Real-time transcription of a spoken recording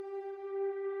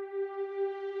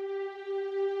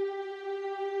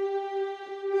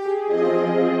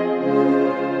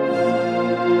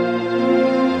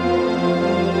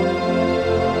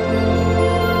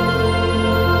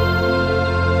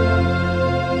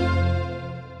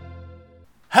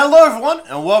Hello everyone,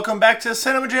 and welcome back to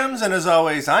Cinema Gems, and as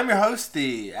always, I'm your host,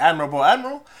 the Admirable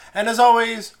Admiral, and as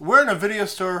always, we're in a video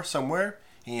store somewhere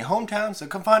in your hometown, so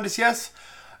come find us. Yes,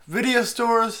 video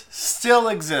stores still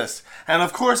exist, and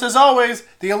of course, as always,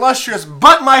 the illustrious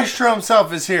Butt Maestro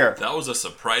himself is here. That was a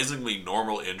surprisingly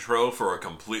normal intro for a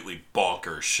completely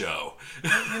bonkers show.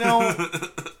 You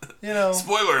know...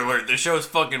 Spoiler alert, this show's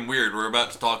fucking weird. We're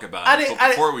about to talk about it. But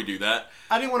before we do that...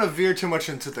 I didn't want to veer too much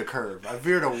into the curve. I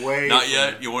veered away. Not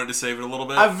yet? You wanted to save it a little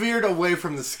bit? I veered away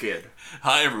from the skid.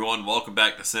 Hi everyone, welcome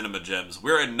back to Cinema Gems.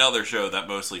 We're another show that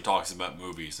mostly talks about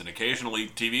movies and occasionally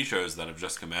TV shows that have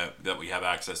just come out that we have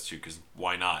access to, because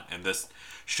why not? And this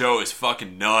show is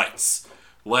fucking nuts.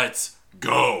 Let's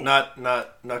go. Not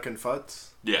Knuckin'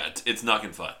 Futs? Yeah, it's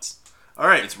Knuckin' Futs.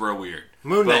 Alright. It's real weird.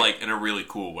 Moon Knight. But like in a really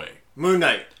cool way. Moon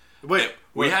Knight. Wait.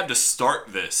 We had to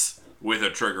start this with a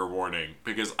trigger warning,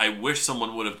 because I wish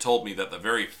someone would have told me that the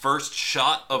very first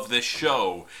shot of this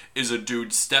show is a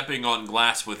dude stepping on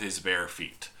glass with his bare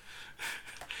feet.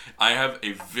 I have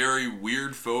a very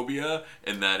weird phobia,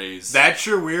 and that is... That's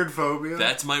your weird phobia?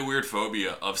 That's my weird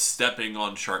phobia of stepping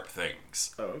on sharp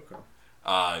things. Oh, okay.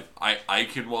 I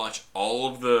can watch all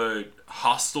of the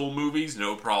Hostel movies,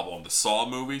 no problem. The Saw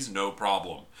movies, no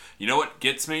problem. You know what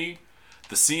gets me?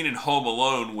 The scene in Home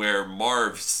Alone where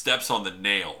Marv steps on the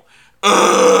nail.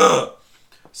 Ugh!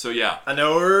 So yeah. I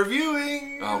know we're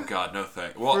reviewing. Oh god, no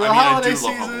thanks. Well, For I mean, I do holiday love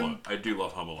Home season. Alone. I do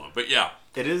love Home Alone. But yeah.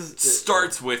 It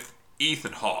Starts with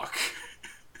Ethan Hawke,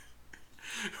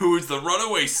 who is the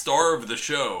runaway star of the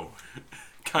show.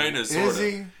 Kind of, sort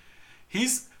of.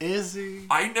 Is he?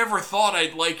 I never thought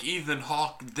I'd like Ethan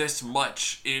Hawke this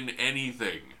much in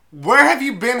anything. Where have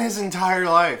you been his entire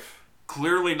life?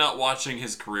 Clearly not watching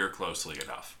his career closely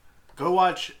enough.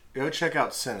 Go check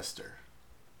out Sinister.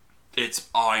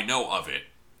 I know of it.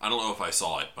 I don't know if I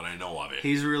saw it, but I know of it.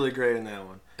 He's really great in that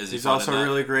one. He's also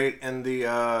really great in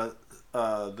the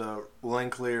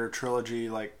Linklater trilogy,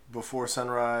 like Before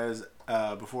Sunrise,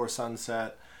 Before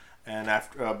Sunset, and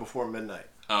after Before Midnight.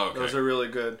 Oh, okay. Those are really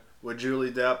good. With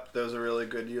Julie Depp, those are really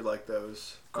good. You like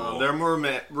those? Cool. They're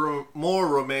more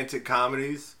romantic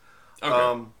comedies.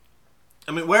 Okay.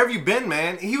 I mean, where have you been,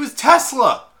 man? He was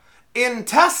Tesla in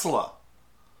Tesla.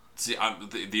 See,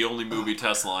 the only movie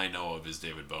Tesla I know of is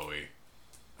David Bowie.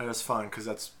 That's fine, because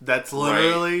that's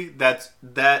literally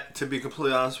that. To be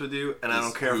completely honest with you, and I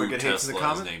don't care if I get hates in the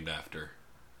comments. Is named after.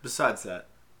 Besides that,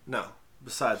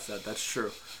 that's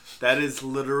true. That is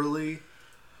literally.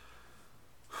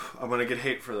 I'm gonna get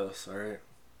hate for this. All right,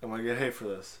 I'm gonna get hate for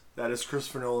this. That is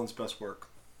Christopher Nolan's best work,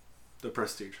 The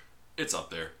Prestige. It's up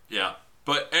there, yeah.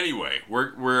 But anyway,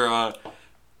 we're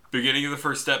beginning of the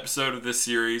first episode of this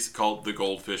series called The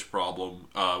Goldfish Problem.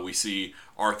 We see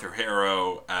Arthur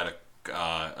Harrow at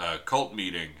a cult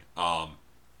meeting,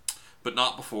 but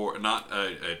not before.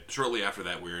 Shortly after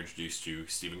that, we're introduced to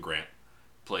Stephen Grant,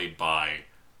 played by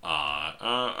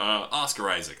Oscar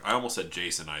Isaac. I almost said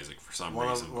Jason Isaac for some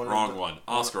reason. Wrong one.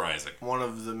 Oscar Isaac. One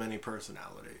of the many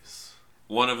personalities.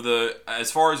 One of the,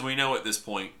 as far as we know at this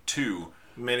point, two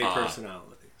many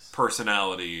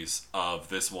personalities of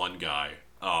this one guy.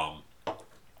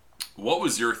 What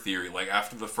was your theory? Like,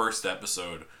 after the first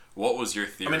episode, what was your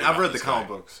theory? I mean, I've read the comic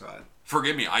book side.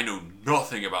 Forgive me, I know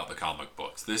nothing about the comic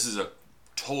books. This is a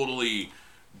totally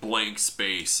blank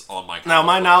space on my comic Now,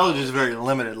 my book knowledge is very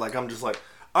limited. Like, I'm just like,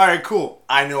 alright, cool.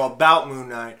 I know about Moon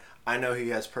Knight. I know he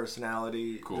has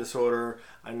personality disorder.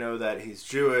 I know that he's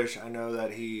Jewish. I know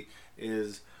that he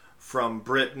is from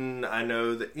Britain. I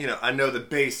know that, I know the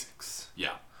basics.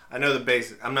 Yeah. I know the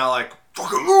basics. I'm not like,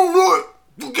 fucking Moon Knight!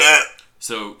 Forget!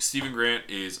 So, Stephen Grant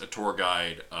is a tour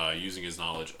guide using his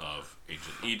knowledge of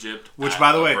ancient Egypt. Which,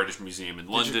 by the way, British Museum in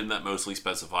London that mostly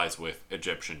specifies with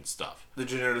Egyptian stuff.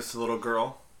 Did you notice the little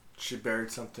girl? She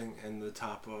buried something in the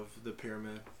top of the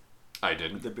pyramid. I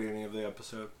didn't. At the beginning of the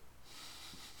episode.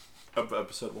 Of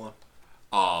episode 1.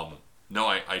 No,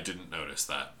 I didn't notice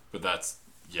that. But that's,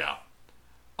 yeah.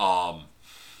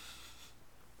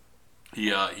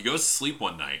 He goes to sleep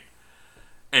one night.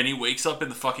 And he wakes up in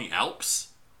the fucking Alps.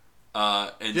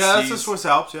 That's the Swiss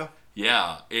Alps, yeah.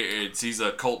 Yeah, it sees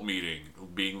a cult meeting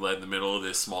being led in the middle of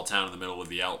this small town in the middle of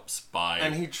the Alps by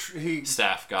he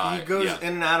staff guy. He goes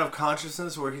in and out of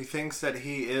consciousness where he thinks that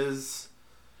he is,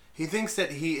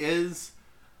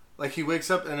 like, he wakes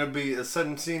up and it'll be a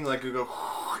sudden scene, like, it'll go,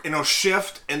 and it'll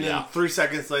shift, and then 3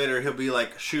 seconds later he'll be,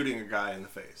 like, shooting a guy in the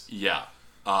face. Yeah.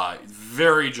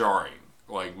 Very jarring.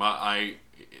 Like,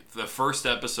 the first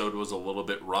episode was a little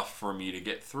bit rough for me to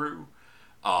get through.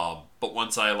 But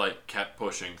once I kept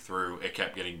pushing through, it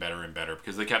kept getting better and better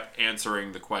because they kept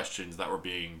answering the questions that were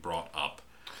being brought up.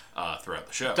 throughout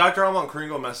the show. Dr. Almont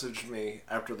Kringle messaged me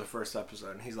after the first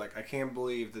episode, and he's like, I can't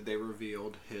believe that they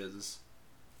revealed his,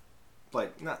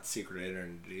 like, not secret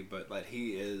identity, but that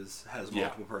he has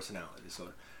multiple personalities. So,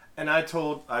 and I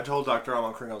told Dr.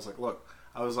 Almont Kringle, I was like, look,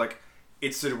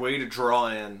 it's a way to draw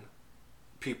in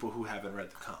people who haven't read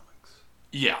the comics.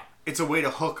 Yeah. It's a way to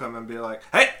hook them and be like,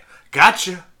 hey,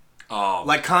 gotcha.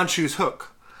 Like Khonshu's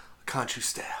hook. Khonshu's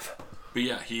staff. But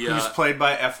yeah, who's played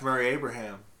by F. Murray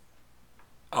Abraham.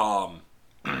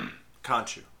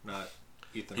 Khonshu, not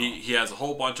Ethan Hawke. He has a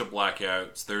whole bunch of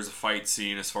blackouts. There's a fight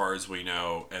scene as far as we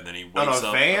know, and then he wakes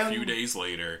up a few days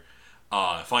later,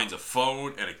 finds a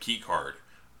phone and a key card,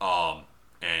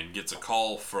 and gets a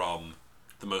call from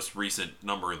the most recent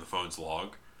number in the phone's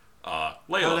log. Layla.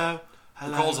 Hello.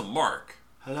 Who calls him Mark.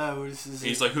 Hello, this is.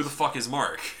 He's like, who the fuck is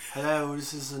Mark? Hello,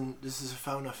 this is a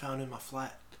phone I found in my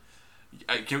flat.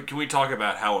 Can we talk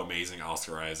about how amazing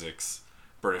Oscar Isaac's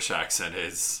British accent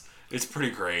is? It's pretty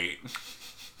great.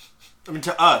 I mean,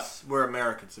 to us, we're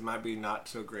Americans. It might be not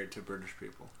so great to British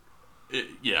people.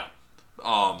 Yeah.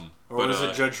 Or was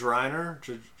it Judge Reiner?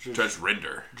 Judge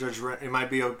Rinder. It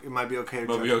might be okay. Might be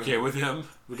okay with him.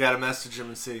 We gotta message him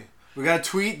and see. We gotta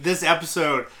tweet this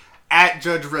episode at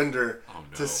Judge Rinder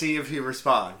to see if he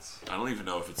responds. I don't even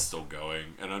know if it's still going,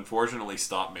 and unfortunately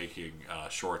stopped making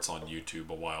shorts on YouTube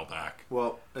a while back.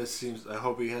 Well, it seems. I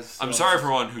hope he has. I'm sorry for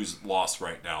everyone who's lost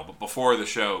right now, but before the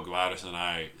show, Gladys and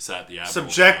I sat the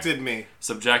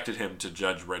subjected him to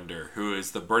Judge Rinder, who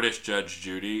is the British Judge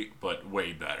Judy, but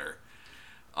way better.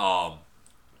 But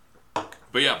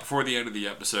yeah, before the end of the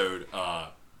episode,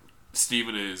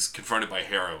 Steven is confronted by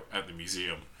Harrow at the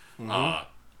museum. Mm-hmm.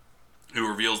 Who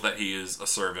reveals that he is a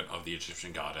servant of the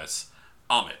Egyptian goddess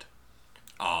Ammit.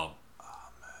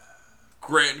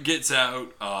 Grant gets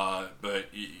out, but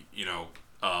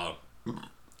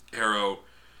Harrow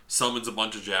summons a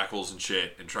bunch of jackals and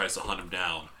shit and tries to hunt him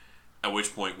down. At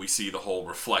which point we see the whole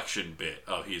reflection bit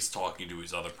of he's talking to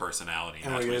his other personality,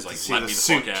 and that's when he's like, "Let me the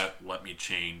fuck out, let me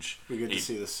change." We get to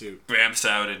see the suit. Bamps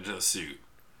out into the suit,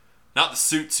 not the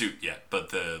suit yet,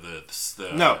 but the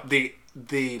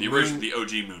original, the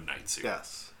OG Moon Knight suit.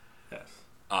 Yes.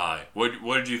 What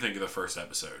did you think of the first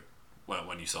episode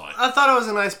when you saw it? I thought it was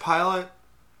a nice pilot.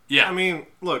 Yeah. I mean,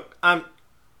 look,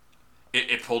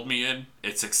 It pulled me in.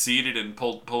 It succeeded in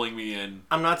pulling me in.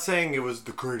 I'm not saying it was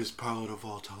the greatest pilot of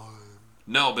all time.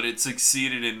 No, but it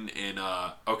succeeded in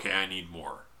okay, I need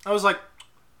more. I was like,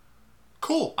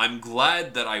 cool. I'm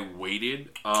glad that I waited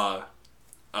a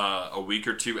week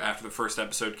or two after the first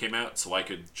episode came out so I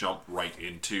could jump right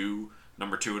into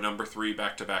number 2 and number 3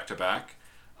 back to back to back.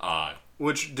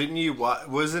 Which, didn't you watch?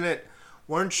 Wasn't it?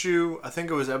 Weren't you? I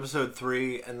think it was episode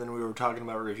 3, and then we were talking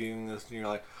about reviewing this, and you're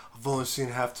like, I've only seen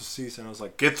half the season. I was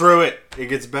like, get through it. It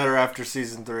gets better after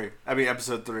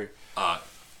episode 3.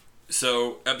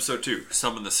 So, episode 2,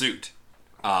 Summon the Suit.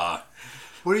 What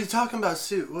are you talking about,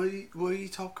 suit? What are you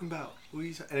talking about?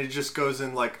 And it just goes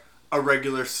in, like, a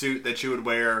regular suit that you would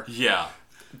wear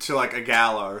to, like, a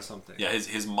gala or something. Yeah,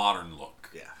 his modern look.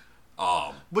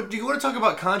 Yeah. But do you want to talk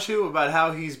about Khonshu, about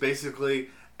how he's basically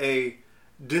a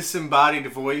disembodied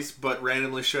voice, but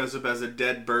randomly shows up as a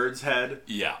dead bird's head?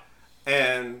 Yeah.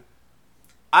 And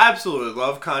I absolutely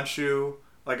love Khonshu.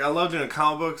 Like, I loved him in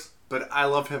comic books, but I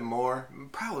love him more.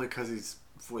 Probably because he's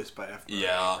voiced by F. Murray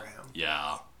Abraham.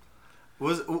 Yeah.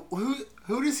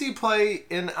 Who does he play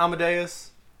in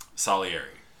Amadeus?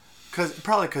 Salieri.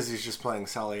 Probably because he's just playing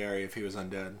Salieri if he was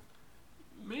undead.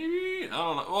 Maybe? I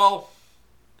don't know. Well,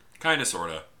 kind of,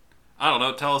 sort of. I don't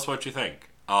know. Tell us what you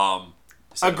think.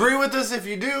 Agree with us if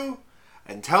you do,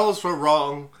 and tell us we're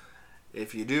wrong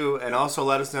if you do, and also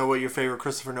let us know what your favorite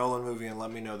Christopher Nolan movie, and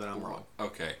let me know that I'm wrong.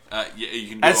 Okay. You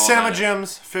can do at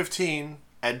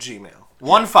cinemagems15@gmail.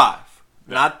 15.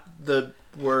 Not the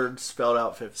word spelled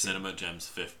out 15.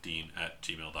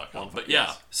 cinemagems15@gmail.com. But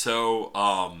yeah, so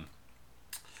I'm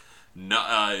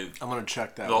gonna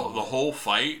check that. The whole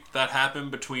fight that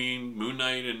happened between Moon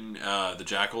Knight and the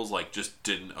Jackals just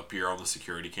didn't appear on the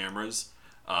security cameras.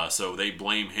 So they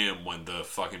blame him when the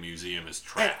fucking museum is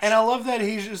trashed. And I love that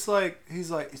he's like,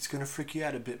 it's gonna freak you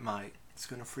out a bit, mate. It's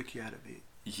gonna freak you out a bit.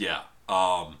 Yeah.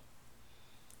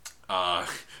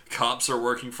 Cops are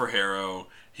working for Harrow.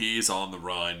 He's on the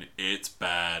run. It's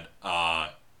bad.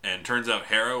 And turns out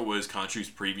Harrow was Khonshu's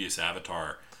previous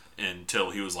avatar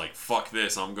until he was like, fuck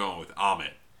this, I'm going with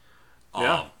Ammit.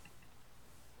 Yeah.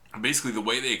 Basically, the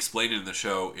way they explain it in the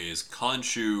show is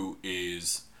Khonshu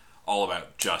is all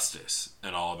about justice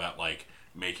and all about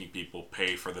making people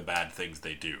pay for the bad things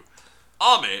they do.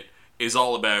 Ammit is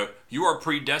all about you are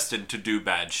predestined to do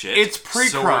bad shit. It's pre-crime.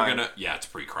 So we're gonna, it's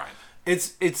pre-crime.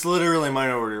 It's literally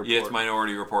Minority Report. Yeah, it's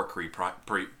Minority Report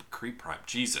pre-prime.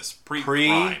 Jesus,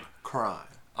 pre-crime. Pre-crime.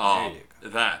 There you go.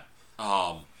 That.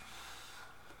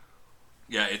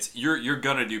 Yeah, it's you're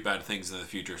gonna do bad things in the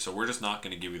future, so we're just not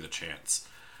gonna give you the chance,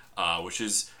 which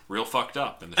is real fucked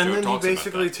up. And the show then talks he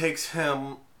basically about that. takes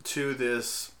him to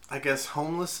this, I guess,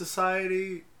 homeless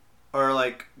society, or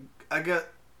like, I get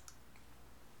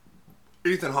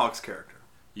Ethan Hawke's character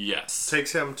Yes.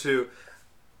 takes him to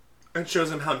and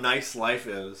shows him how nice life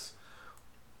is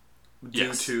due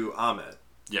Yes. to Ahmed,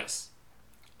 Yes.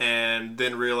 and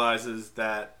then realizes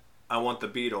that I want the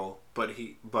beetle, but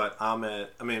He wants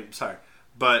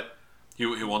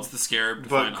the scarab to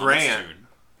But find Grant Ahmed's tune.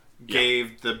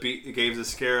 gave the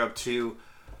scarab to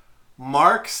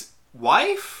Mark's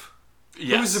wife,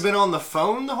 Yes. who's been on the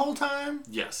phone the whole time.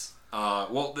 Yes.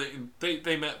 Well,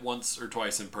 they met once or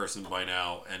twice in person by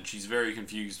now, and she's very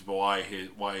confused by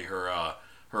why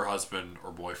her husband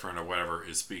or boyfriend or whatever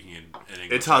is speaking in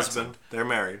English. It's husband. They're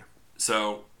married.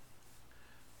 So,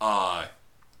 Layla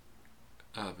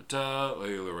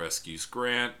rescues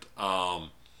Grant.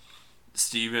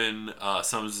 Steven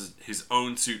summons his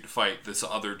own suit to fight this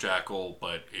other jackal,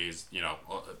 but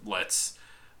lets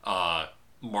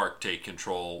Mark take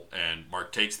control, and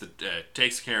Mark takes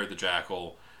care of the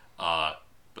jackal, but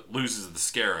loses the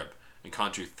scarab. And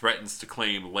Khonshu threatens to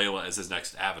claim Layla as his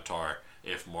next avatar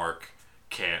if Mark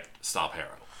can't stop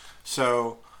Harrow.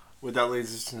 So, what that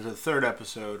leads us into the third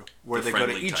episode, where they go to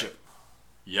friendly type. Egypt.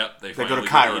 Yep, they go finally to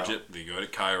Cairo. Egypt. They go to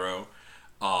Cairo,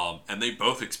 and they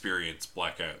both experience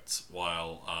blackouts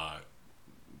while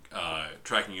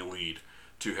tracking a lead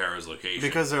to Harrow's location.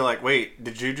 Because they're like, wait,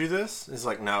 did you do this? It's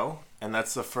like, no. And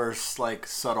that's the first, like,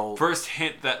 subtle... First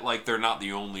hint that, like, they're not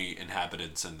the only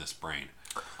inhabitants in this brain.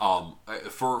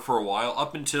 For a while,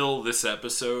 up until this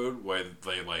episode, where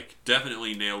they, like,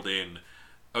 definitely nailed in,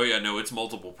 oh yeah, no, it's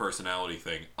multiple personality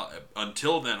thing.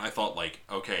 Until then, I thought, like,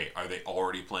 okay, are they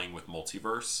already playing with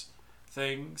multiverse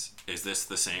things? Is this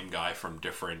the same guy from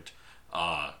different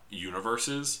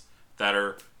universes that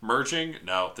are merging?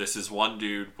 No, this is one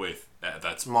dude with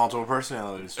that's multiple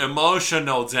personalities.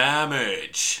 emotional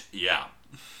damage. Yeah,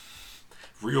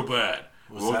 real bad.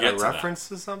 Was that a reference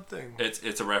to something?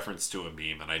 It's a reference to a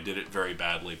meme, and I did it very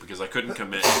badly because I couldn't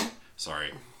commit.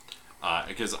 Sorry.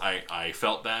 Because I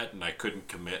felt bad and I couldn't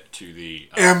commit to the...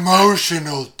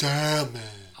 emotional damage.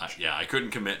 I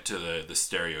couldn't commit to the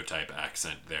stereotype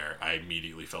accent there. I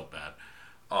immediately felt bad.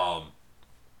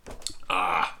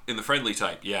 In the friendly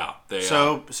type, yeah.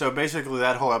 So basically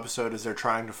that whole episode is they're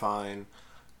trying to find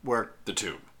where... The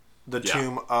tomb. The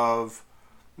tomb of...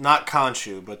 Not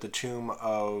Khonshu, but the tomb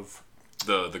of...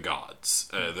 The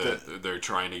gods. They're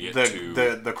trying to get to...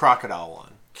 The crocodile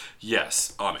one.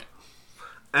 Yes, on it.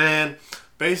 And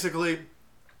basically,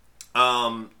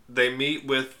 they meet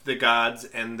with the gods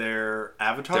and their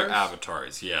avatars. Their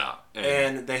avatars, yeah.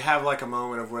 And they have like a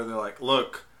moment of where they're like,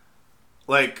 look,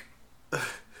 like,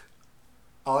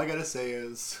 all I gotta say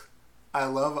is, I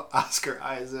love Oscar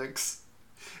Isaac's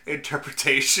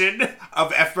interpretation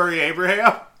of F. Murray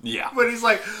Abraham. Yeah. But he's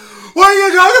like, what are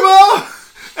you talking about?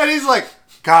 And he's like,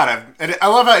 God, and I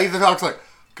love how Ethan Hawke's like,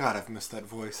 God, I've missed that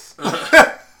voice.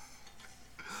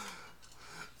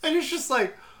 And it's just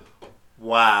like,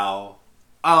 wow.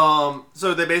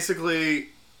 So they basically,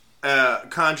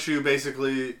 Khonshu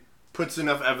basically puts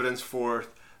enough evidence forth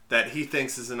that he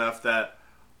thinks is enough that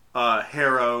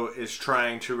Harrow is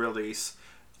trying to release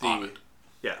the... Ahmed.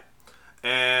 Yeah.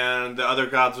 And the other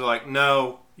gods are like,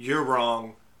 no, you're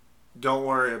wrong. Don't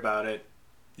worry about it.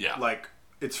 Yeah. Like,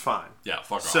 it's fine. Yeah,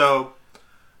 fuck off. So,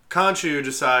 Khonshu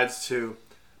decides to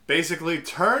basically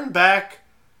turn back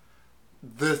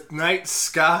the night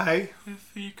sky If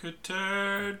he could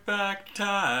turn back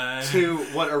time to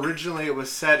what originally it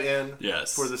was set in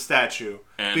yes. for the statue.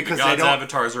 And because the gods'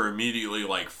 avatars are immediately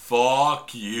like,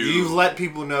 fuck you. You've let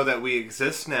people know that we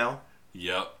exist now.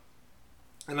 Yep.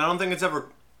 And I don't think it's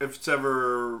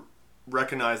ever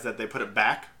recognized that they put it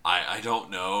back. I don't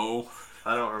know.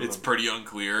 I don't remember. It's pretty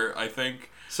unclear, I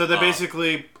think. So they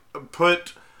basically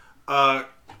put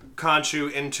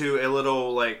Khonshu into a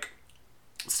little, like...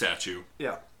 statue.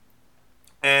 Yeah.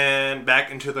 And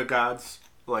back into the gods,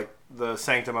 like the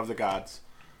sanctum of the gods.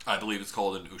 I believe it's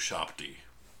called an Ushapti.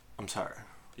 I'm sorry.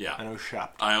 Yeah. An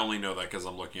Ushapti. I only know that because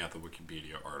I'm looking at the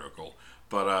Wikipedia article.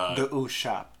 But the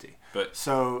Ushapti. But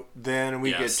so then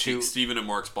we get to Stephen and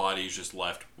Mark's body is just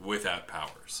left without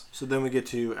powers. So then we get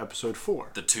to episode 4,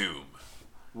 the tomb.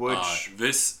 Which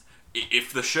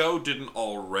if the show didn't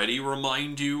already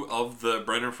remind you of the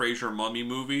Brendan Fraser mummy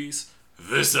movies,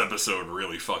 this episode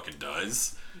really fucking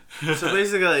does. So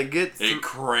basically, it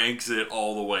cranks it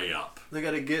all the way up.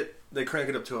 They crank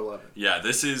it up to 11. Yeah,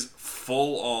 this is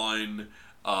full on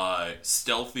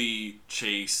stealthy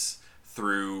chase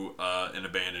through an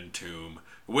abandoned tomb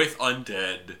with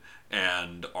undead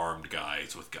and armed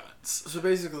guys with guns. So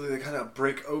basically, they kind of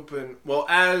break open. Well,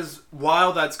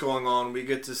 while that's going on, we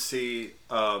get to see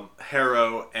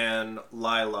Harrow and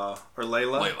Layla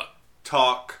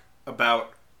talk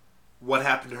about what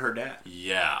happened to her dad.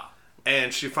 Yeah.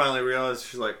 And she finally realized,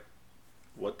 she's like,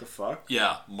 what the fuck?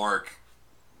 Yeah, Mark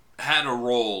had a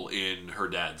role in her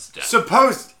dad's death.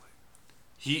 Supposedly.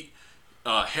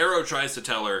 Harrow tries to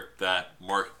tell her that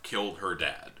Mark killed her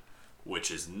dad, which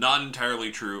is not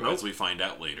entirely true, as we find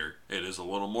out later. It is a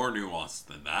little more nuanced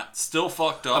than that. Still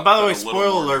fucked up. By the way,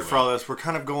 spoiler alert for all this. We're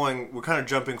kind of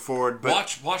jumping forward.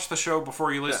 But watch the show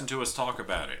before you listen to us talk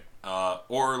about it.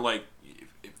 Or like,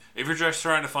 if you're just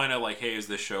trying to find out, like, hey, is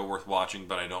this show worth watching?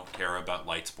 But I don't care about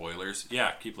light spoilers.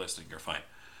 Yeah, keep listening. You're fine.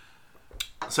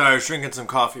 Sorry, I was drinking some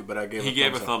coffee, but he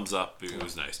gave a thumbs up. It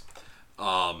was nice.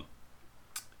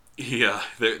 Yeah,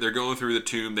 they're going through the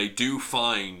tomb. They do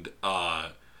find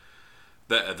that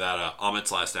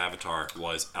Amit's last avatar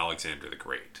was Alexander the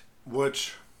Great.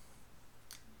 Which,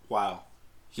 wow.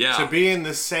 Yeah. To be in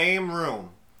the same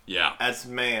room yeah. as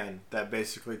man that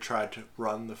basically tried to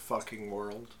run the fucking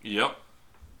world. Yep.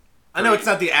 I know it's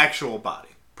not the actual body.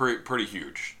 Pretty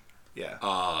huge.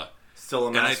 Yeah. Still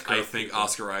a massacre. And I think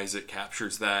Oscar Isaac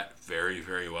captures that very,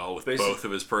 very well with both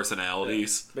of his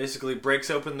personalities. Yeah. Basically breaks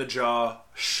open the jaw,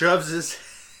 shoves his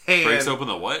hand... Breaks open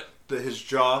the what? His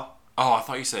jaw. Oh, I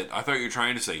thought you were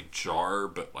trying to say jar,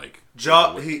 but like...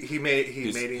 Jaw, he made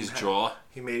him... His jaw?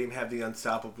 He made him have the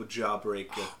unstoppable jaw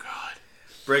break. Oh, God.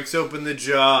 Breaks open the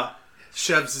jaw,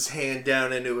 shoves his hand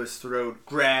down into his throat,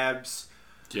 grabs...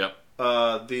 Yep.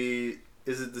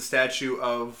 Is it the statue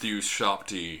of... The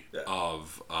Ushabti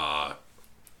of...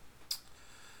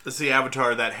 It's the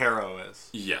avatar that Harrow is.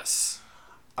 Yes.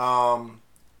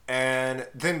 And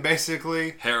then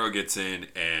basically... Harrow gets in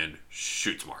and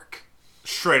shoots Mark.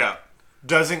 Straight up.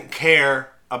 Doesn't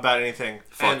care about anything.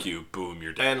 Fuck you. Boom,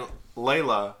 you're dead. And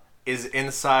Layla is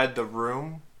inside the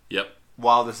room... Yep.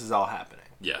 While this is all happening.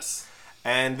 Yes.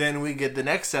 And then we get the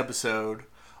next episode,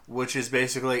 which is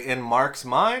basically in Mark's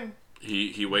mind...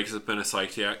 He wakes up in a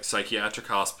psychiatric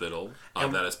hospital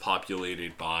that is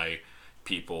populated by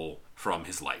people from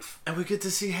his life. And we get to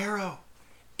see Harrow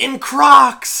in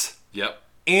Crocs. Yep.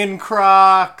 In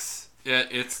Crocs. Yeah,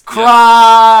 it's...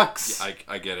 Crocs. Yeah,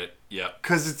 I get it. Yep.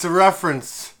 Because it's a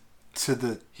reference to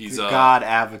the god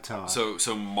avatar.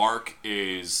 So Mark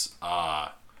is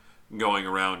going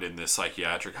around in this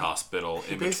psychiatric hospital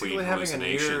in between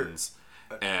hallucinations.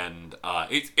 And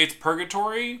it's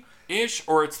purgatory... ish,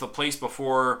 or it's the place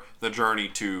before the journey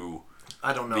to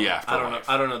I don't know. The afterlife.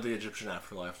 I don't know the Egyptian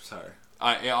afterlife. Sorry.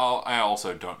 I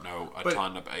also don't know a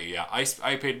ton of.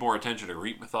 I paid more attention to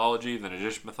Greek mythology than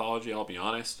Egyptian mythology. I'll be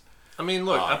honest. I mean,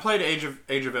 look, I played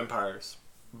Age of Empires,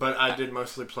 but I did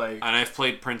mostly play. And I've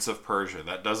played Prince of Persia.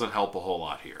 That doesn't help a whole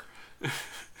lot here.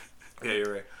 Yeah,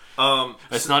 you're right.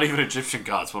 It's not even Egyptian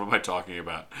gods. What am I talking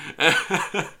about?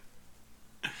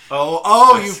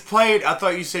 You've played... I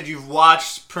thought you said you've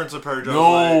watched Prince of Persia.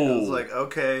 No. I was like,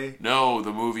 okay. No,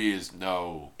 the movie is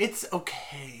no. It's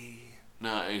okay.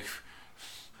 No.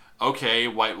 Okay,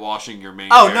 whitewashing your main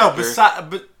character. No,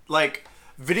 but like,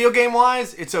 video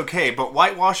game-wise, it's okay. But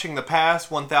whitewashing the past,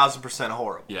 1,000%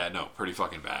 horrible. Yeah, no, pretty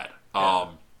fucking bad. Yeah.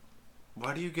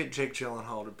 Why do you get Jake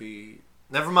Gyllenhaal to be...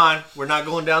 Never mind. We're not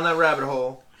going down that rabbit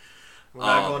hole.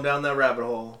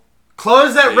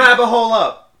 Close that rabbit hole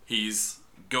up. He's...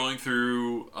 going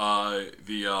through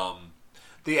the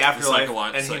afterlife,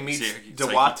 and he meets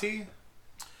Dewati.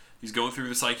 He's going through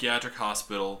the psychiatric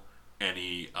hospital, and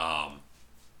he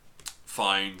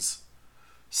finds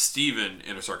Steven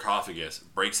in a sarcophagus,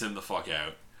 breaks him the fuck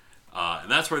out, and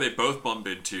that's where they both bump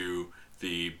into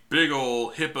the big ol'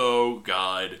 hippo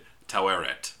god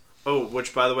Taweret. Oh,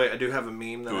 which, by the way, I do have a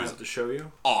meme that I have to show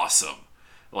you. Awesome.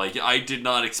 Like, I did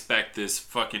not expect this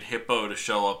fucking hippo to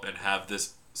show up and have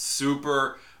this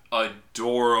super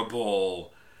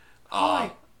adorable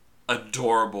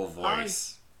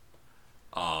voice.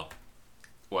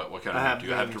 What kind of meme?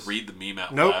 Do I have to read the meme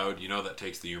out loud? You know that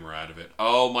takes the humor out of it.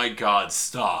 Oh my god,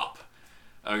 stop.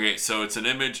 Okay, so it's an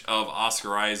image of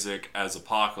Oscar Isaac as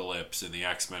Apocalypse in the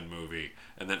X-Men movie,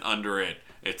 and then under it,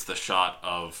 it's the shot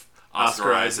of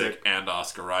Oscar Isaac and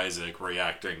Oscar Isaac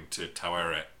reacting to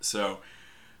Taweret. So,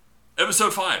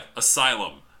 episode 5,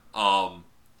 Asylum.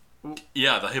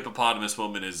 Yeah, the hippopotamus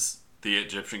woman is the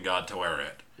Egyptian god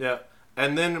Taweret. Yeah.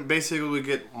 And then basically we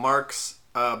get Mark's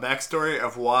backstory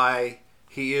of why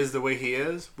he is the way he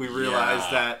is, we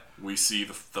realize that we see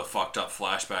the fucked up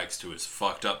flashbacks to his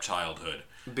fucked up childhood.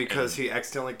 Because he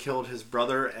accidentally killed his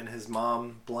brother and his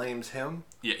mom blames him.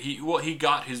 Yeah, he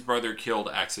got his brother killed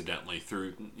accidentally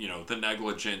through, the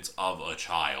negligence of a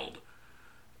child.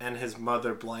 And his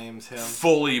mother blames him.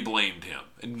 Fully blamed him.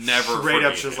 Never straight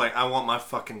up, she's him. like, I want my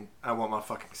fucking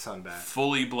son back.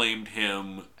 Fully blamed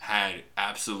him. Had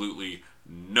absolutely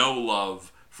no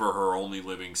love for her only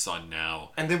living son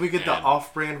now. And then we get the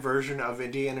off-brand version of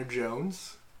Indiana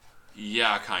Jones.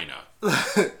 Yeah,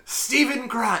 kinda. Stephen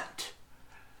Grant.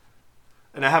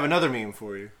 And I have another meme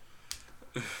for you.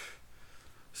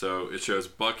 So it shows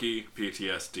Bucky,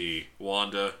 PTSD,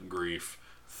 Wanda, grief,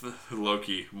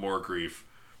 Loki, more grief.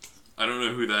 I don't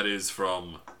know who that is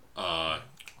from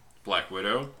Black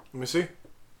Widow. Let me see.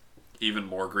 Even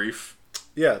more grief.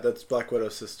 Yeah, that's Black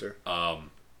Widow's sister.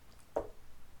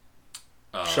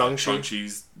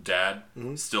 Shang-Chi's dad,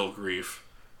 still grief.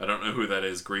 I don't know who that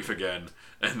is. Grief again.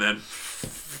 And then...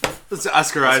 It's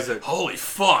Oscar Isaac. Holy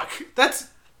fuck! That's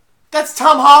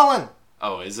Tom Holland!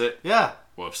 Oh, is it? Yeah.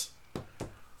 Whoops.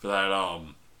 For that,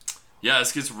 yeah,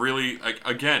 this gets really,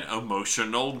 again,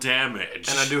 emotional damage.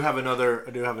 And I do have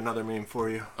another meme for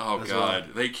you. Oh god,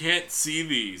 well. They can't see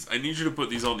these. I need you to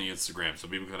put these on the Instagram so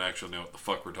people can actually know what the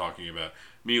fuck we're talking about.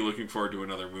 Me looking forward to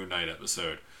another Moon Knight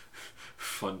episode.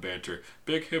 Fun banter.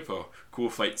 Big hippo.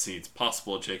 Cool fight scenes.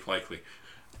 Possible Jake Likely.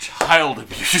 Child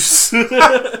abuse.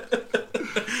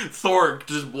 Thor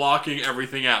just blocking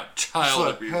everything out.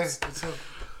 Child abuse. Hey,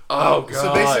 oh god.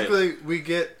 So basically, we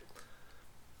get...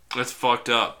 That's fucked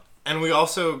up. And we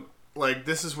also,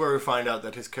 this is where we find out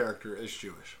that his character is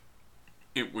Jewish.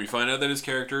 We find out that his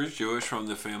character is Jewish from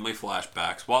the family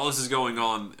flashbacks. While this is going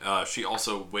on, she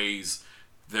also weighs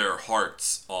their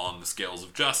hearts on the scales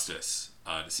of justice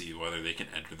to see whether they can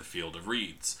enter the field of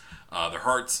reeds. Their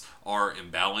hearts are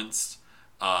imbalanced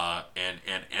and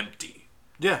empty.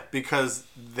 Yeah, because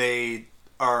they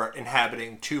are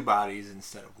inhabiting two bodies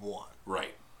instead of one.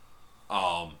 Right.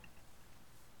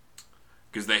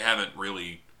 Because they haven't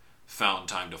really found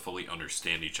time to fully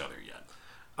understand each other yet.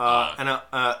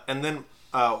 And then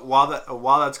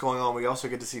while that's going on, we also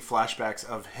get to see flashbacks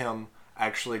of him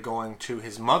actually going to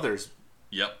his mother's.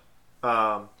 Yep.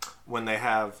 When they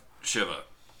have Shiva.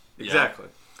 Exactly.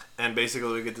 Yep. And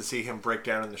basically we get to see him break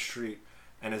down in the street,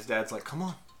 and his dad's like, "Come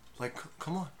on,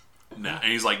 come on." Nah,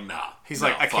 and he's like, "Nah." He's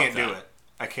like, "I can't do it.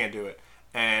 I can't do it."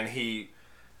 And he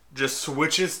just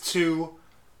switches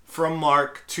from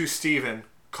Mark to Steven,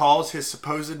 calls his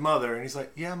supposed mother, and he's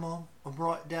like, "Yeah, Mom, I'm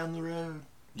right down the road."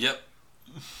 Yep.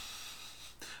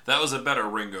 That was a better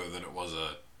Ringo than it was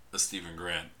a Stephen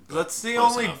Grant. That's the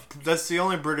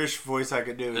only British voice I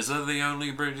could do. Is that the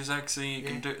only British accent you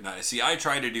can do? No, see, I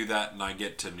try to do that and I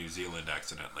get to New Zealand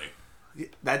accidentally.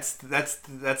 That's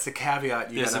the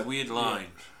caveat. There's a weird line.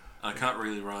 Yeah. I can't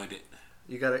really ride it.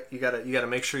 You gotta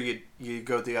make sure you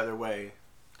go the other way.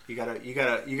 You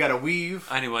gotta weave.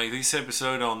 Anyway, this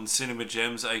episode on Cinema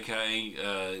Gems,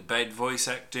 aka bad voice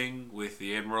acting with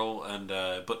the Admiral and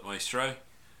Butt Maestro.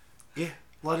 Yeah,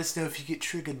 let us know if you get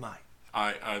triggered, mate.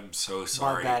 I'm so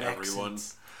sorry, everyone.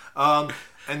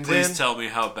 And please tell me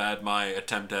how bad my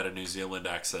attempt at a New Zealand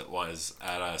accent was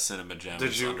at Cinema Gems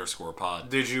 _pod.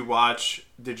 Did you watch?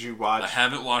 I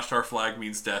haven't watched Our Flag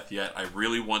Means Death yet. I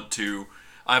really want to.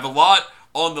 I have a lot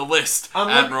on the list,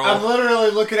 Admiral. I'm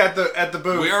literally looking at the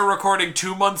booth. We are recording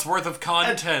 2 months worth of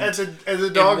content. And the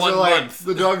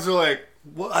dogs are like,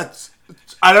 what?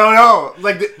 I don't know.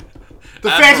 Like the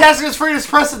Fantastic is Frida just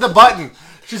pressing the button.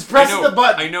 She's pressing the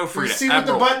button. I know, Frida. You see what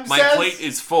the button my says? plate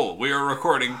is full. We are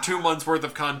recording 2 months worth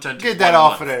of content. Get that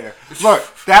off of there. Look,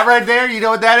 that right there. You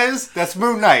know what that is? That's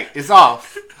Moon Knight. It's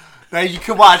off. Now you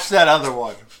can watch that other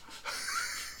one.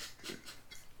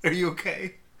 Are you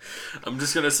okay? I'm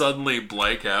just gonna suddenly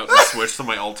blank out and switch to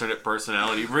my alternate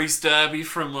personality. Reese Darby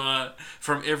from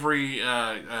every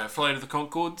Flight of the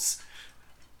Conchords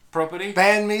property.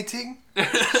 Band meeting.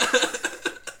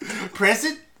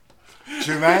 Present.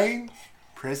 Jermaine.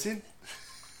 Present.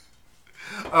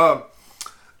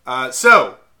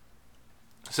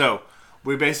 So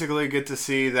we basically get to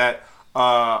see that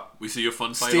we see a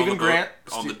fun fight Stephen Grant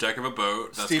on the deck of a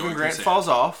boat. Stephen Grant falls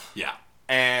off. Yeah.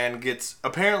 And gets,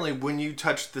 apparently when you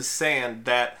touch the sand,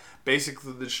 that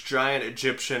basically this giant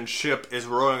Egyptian ship is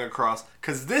rowing across,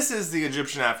 because this is the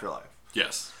Egyptian afterlife.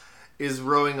 Yes. Is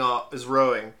rowing. It's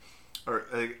rowing.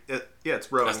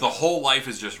 As the whole life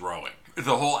is just rowing.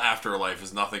 The whole afterlife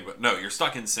is nothing but, no, you're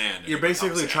stuck in sand. You're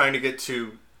basically trying to get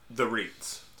to the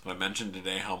reeds. I mentioned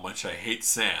today how much I hate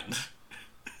sand.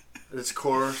 It's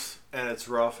coarse and it's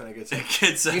rough and it gets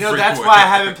everywhere. You know, that's why I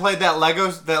haven't played that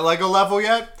Lego level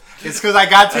yet. It's because I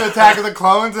got to Attack of the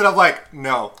Clones and I'm like,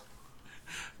 no.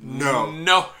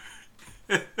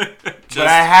 But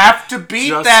I have to beat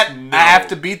that. no. I have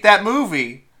to beat that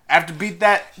movie. I have to beat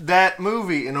that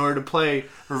movie in order to play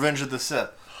Revenge of the Sith.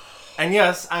 And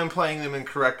yes, I'm playing them in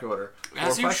correct order.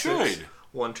 As 4, you 5, 6, should.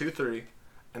 1, 2, 3,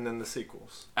 and then the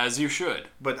sequels. As you should.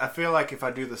 But I feel like if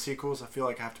I do the sequels, I feel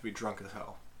like I have to be drunk as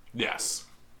hell Yes.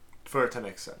 for it to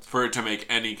make sense. For it to make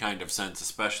any kind of sense,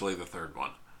 especially the third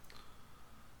one.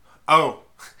 Oh,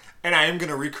 and I am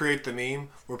gonna recreate the meme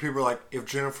where people are like, if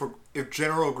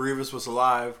General Grievous was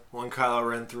alive when Kylo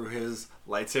Ren threw his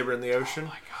lightsaber in the ocean,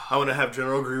 I want to have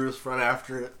General Grievous run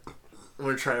after it. I'm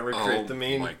gonna try and recreate the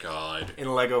meme. Oh my god!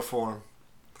 In Lego form.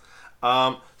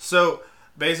 So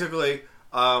basically,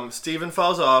 Steven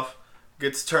falls off,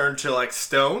 gets turned to like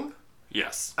stone.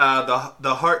 Yes. The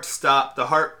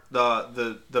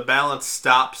balance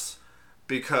stops.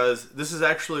 Because this is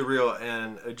actually real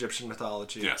in Egyptian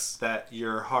mythology. Yes. That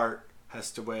your heart has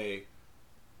to weigh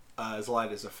as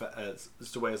light as a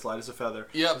feather.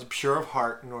 Yep. It's pure of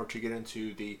heart in order to get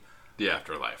into the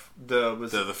afterlife.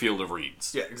 The field of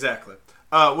reeds. Yeah, exactly.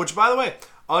 Which, by the way,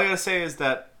 all I gotta say is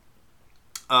that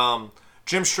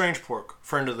Jim Strangepork,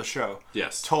 friend of the show,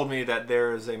 yes, told me that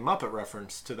there is a Muppet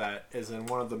reference to that, as in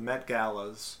one of the Met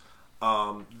Galas,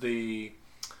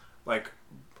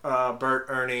 Bert,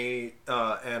 Ernie,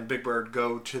 and Big Bird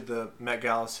go to the Met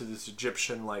Gala to this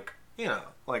Egyptian,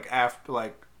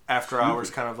 after hours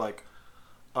kind of like,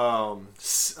 I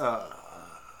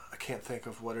can't think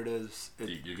of what it is.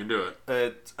 You can do it.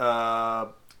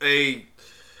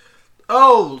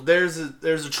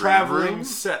 There's a traveling room?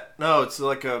 set. No, it's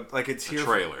it's here. A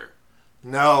trailer.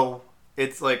 No,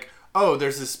 it's like,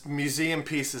 there's this museum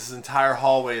piece. This entire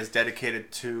hallway is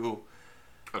dedicated to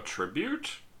a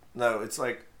tribute. No, it's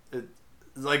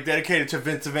dedicated to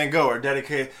Vincent Van Gogh or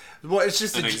dedicated. Well, it's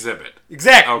just an exhibit.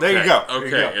 Exactly. Okay. There you go.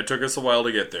 Okay. It took us a while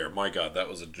to get there. My God, that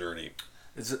was a journey.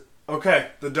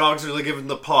 Okay. The dog's really giving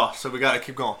the paw, so we got to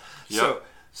keep going. Yep.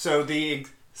 So the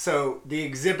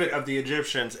exhibit of the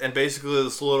Egyptians, and basically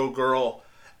this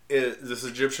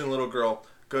Egyptian little girl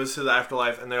goes to the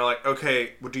afterlife, and they're like,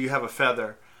 okay, well, do you have a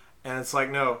feather? And it's like,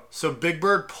 no. So Big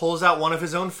Bird pulls out one of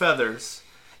his own feathers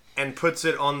and puts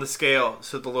it on the scale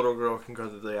so the little girl can go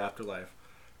to the afterlife.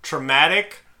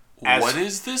 Traumatic as What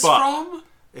is this fuck. from?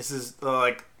 This is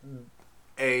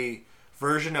a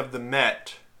version of the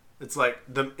Met. It's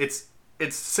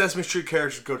it's Sesame Street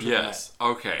characters go to the Met. Yes.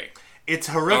 Okay. It's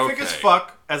horrific as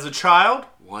fuck as a child.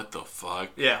 What the fuck?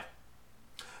 Yeah.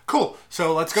 Cool.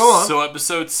 So let's go on. So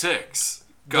episode 6,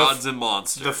 Gods and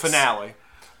Monsters. The finale.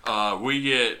 We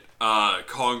get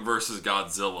Kong versus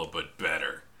Godzilla, but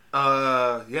better.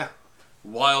 Yeah.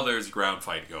 While there's a ground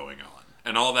fight going on.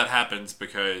 And all that happens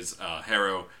because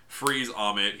Harrow frees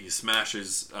Amit. He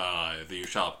smashes the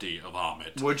Ushabti of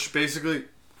Amit. Which basically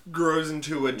grows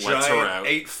into a giant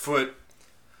 8-foot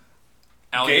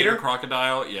alligator gator?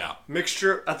 Crocodile. Yeah.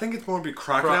 Mixture. I think it's more to be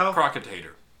crocodile.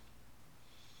 Crocodile.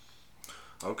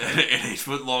 Okay. An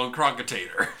 8-foot long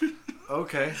crocodile.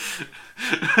 Okay.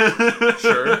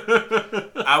 Sure.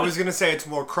 I was going to say it's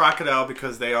more crocodile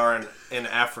because they are in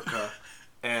Africa.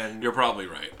 And you're probably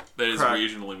right. That is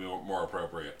regionally more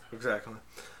appropriate. Exactly.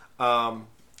 And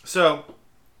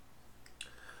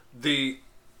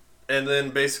then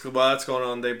basically while that's going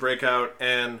on, they break out,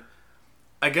 and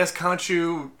I guess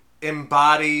Khonshu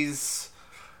embodies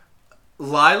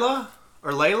Layla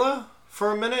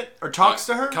for a minute, or talks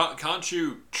to her.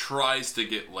 Khonshu tries to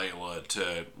get Layla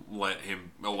to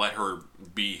let her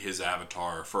be his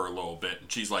avatar for a little bit,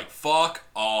 and she's like, "Fuck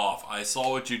off! I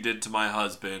saw what you did to my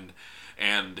husband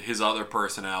and his other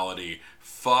personality.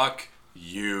 Fuck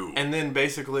you." And then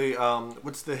basically,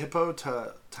 what's the hippo?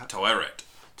 Toeret.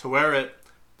 Toeret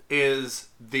is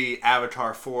the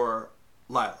avatar for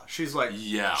Layla. She's like,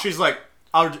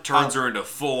 turns her into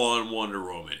full-on Wonder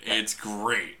Woman. It's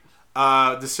great.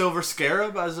 The Silver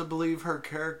Scarab, as I believe her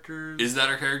character. Is that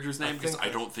her character's name? Because I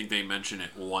don't think they mention it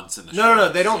once in the show. No,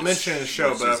 they don't mention it in the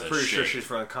show, but I'm pretty sure she's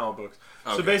from the comic books.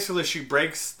 Okay. So basically, she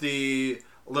breaks the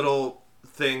little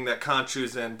thing that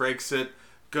Khonshu's in, breaks it,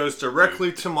 goes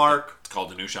directly to Mark. It's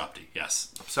called the Ushabti,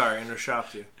 yes. Sorry,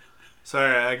 Ushabti.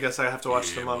 Sorry, I guess I have to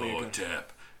watch the Mummy again.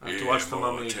 I have to watch the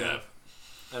Mummy again.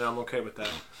 And I'm okay with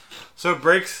that. So it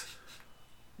breaks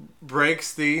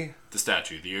the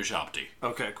statue, the Ushabti.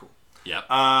 Okay, cool. Yep.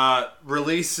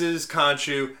 Releases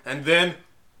Khonshu, and then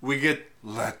we get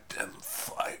let them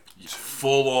fight.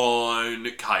 Full on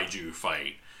kaiju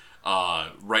fight.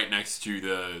 Right next to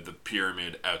the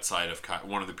pyramid outside of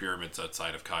one of the pyramids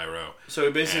outside of Cairo. So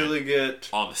we basically get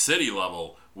on the city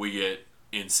level, we get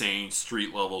insane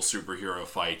street level superhero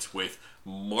fights with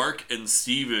Mark and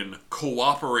Steven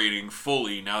cooperating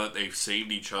fully now that they've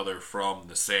saved each other from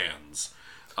the Sands,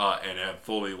 and have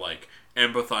fully like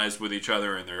empathized with each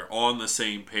other, and they're on the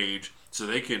same page, so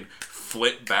they can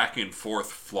flit back and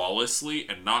forth flawlessly.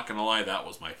 And not gonna lie, that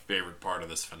was my favorite part of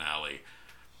this finale.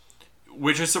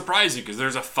 Which is surprising, because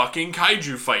there's a fucking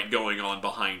kaiju fight going on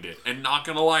behind it. And not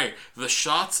gonna lie, the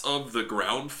shots of the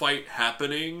ground fight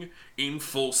happening in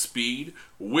full speed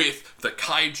with the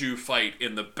kaiju fight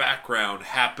in the background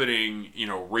happening,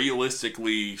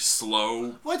 realistically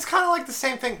slow. Well, it's kind of like the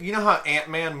same thing. You know how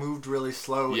Ant-Man moved really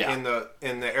slow Yeah. in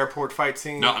the airport fight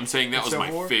scene? No, I'm saying that was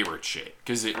my War? favorite shit,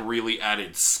 because it really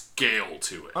added scale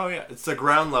to it. Oh, yeah. It's the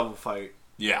ground level fight.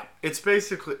 Yeah. It's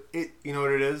basically... You know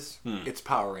what it is? It's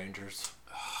Power Rangers.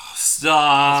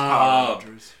 Stop! Power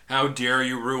Rangers. How dare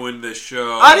you ruin this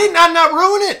show? I'm not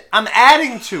ruin it. I'm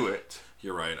adding to it.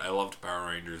 You're right. I loved Power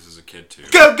Rangers as a kid, too.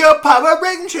 Go Power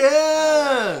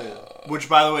Rangers! Which,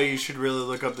 by the way, you should really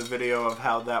look up the video of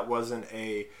how that wasn't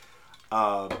a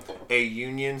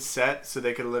union set, so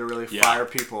they could literally fire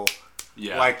people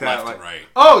like that. Left and right.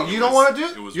 Oh, you don't want to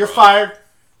do it? You're rough. fired.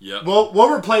 Yep.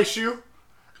 We'll replace you.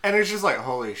 And it's just like,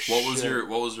 holy shit.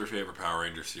 What was your favorite Power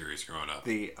Ranger series growing up?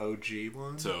 The OG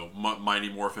one. So Mighty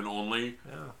Morphin only.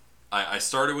 Yeah. I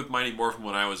started with Mighty Morphin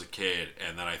when I was a kid,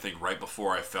 and then I think right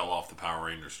before I fell off the Power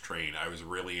Rangers train, I was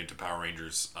really into Power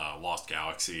Rangers Lost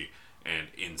Galaxy and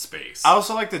In Space. I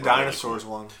also like the Dinosaurs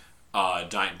one.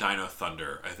 Dino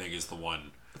Thunder, I think, is the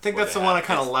one. I think that's the one I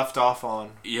kind of left off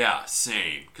on. Yeah,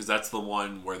 same. Because that's the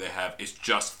one where it's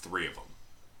just 3 of them.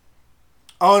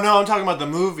 Oh no, I'm talking about the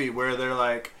movie where they're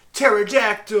like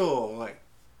pterodactyl, like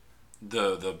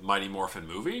the Mighty Morphin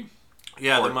movie.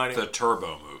 Yeah, or the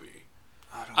Turbo movie.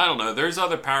 I don't know. There's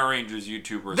other Power Rangers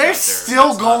YouTubers. They're out there.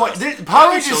 still going.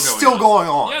 Power Rangers is still going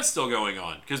on. Yeah, it's still going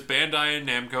on because Bandai and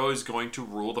Namco is going to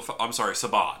rule the. I'm sorry,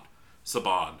 Saban.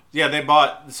 Yeah,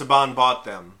 Saban bought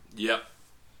them. Yep.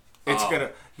 It's gonna.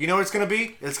 You know what it's gonna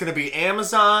be? It's gonna be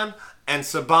Amazon and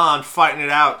Saban fighting it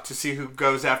out to see who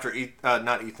goes after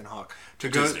not Ethan Hawke.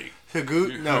 Disney. Who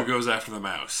goes after the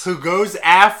mouse? Who goes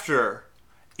after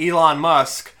Elon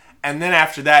Musk, and then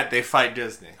after that they fight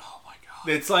Disney. Oh my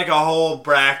god! It's like a whole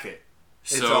bracket.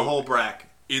 It's a whole bracket.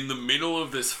 In the middle of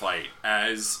this fight,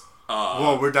 as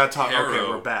whoa, we're not talking. Harrow, okay,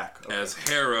 we're back. Okay. As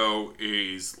Harrow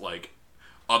is like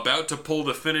about to pull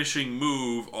the finishing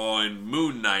move on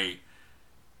Moon Knight,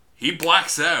 he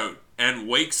blacks out and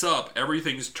wakes up.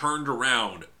 Everything's turned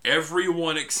around.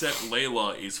 Everyone except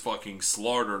Layla is fucking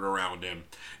slaughtered around him.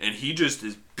 And he just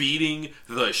is beating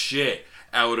the shit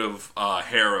out of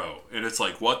Harrow. And it's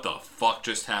like, what the fuck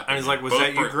just happened? And he's like, was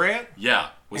that you, Grant? Yeah.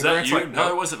 Was and that Grant's you? Like, no,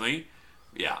 it wasn't me.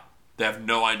 Yeah. They have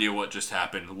no idea what just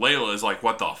happened. Layla is like,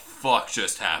 what the fuck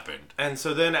just happened? And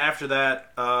so then after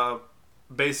that,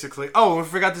 basically... Oh, we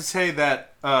forgot to say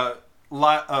that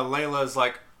Layla is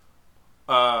like...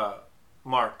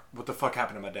 Mark, what the fuck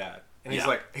happened to my dad? And he's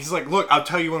like, look, I'll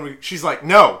tell you when we... She's like,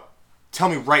 no, tell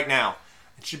me right now.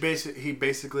 And he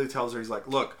basically tells her, he's like,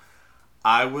 look,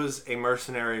 I was a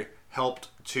mercenary, helped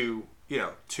to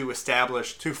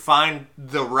find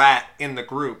the rat in the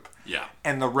group. Yeah.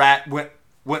 And the rat went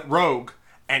rogue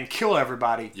and killed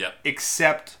everybody. Yep.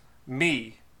 Except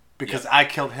me, because I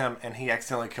killed him and he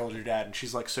accidentally killed your dad. And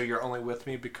she's like, so you're only with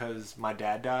me because my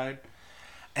dad died?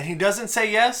 And he doesn't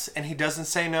say yes, and he doesn't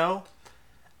say no.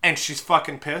 And she's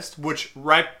fucking pissed, which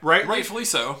rightfully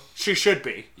so. She should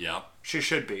be. Yeah. She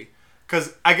should be.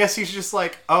 Because I guess he's just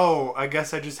like, oh, I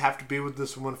guess I just have to be with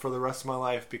this woman for the rest of my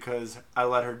life because I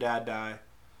let her dad die.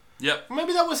 Yep.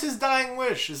 Maybe that was his dying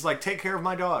wish, is like, take care of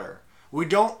my daughter. We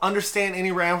don't understand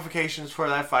any ramifications for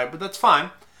that fight, but that's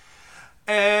fine.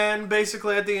 And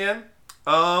basically at the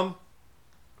end,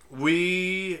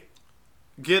 we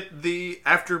get the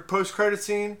after post-credit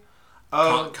scene.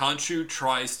 Khonshu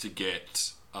tries to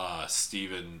get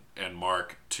Steven and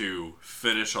Mark to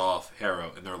finish off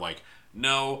Harrow, and they're like,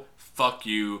 no, fuck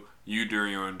you. You do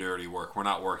your own dirty work. We're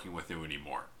not working with you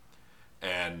anymore.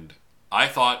 And I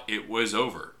thought it was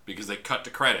over because they cut to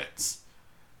credits.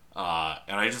 And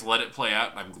I just let it play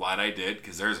out, and I'm glad I did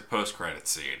because there's a post-credit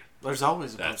scene. There's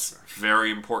always a That's post-credit.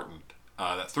 very important.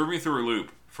 That threw me through a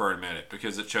loop for a minute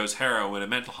because it shows Harrow in a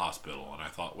mental hospital, and I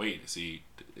thought, wait, is he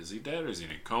dead or is he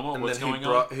in a coma? And what's then going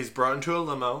on? He's brought into a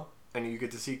limo, and you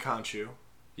get to see Khonshu.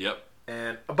 Yep.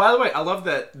 And by the way, I love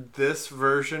that this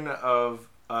version of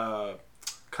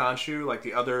Khonshu, like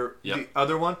the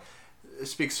other one,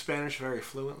 speaks Spanish very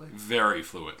fluently. Very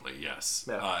fluently, yes.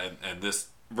 Yeah. And this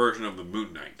version of the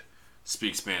Moon Knight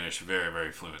speaks Spanish very,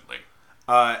 very fluently.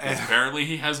 And apparently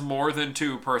he has more than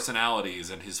two personalities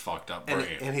in his fucked up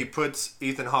brain. and he puts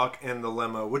Ethan Hawke in the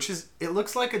limo, which is, it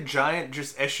looks like a giant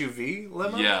just SUV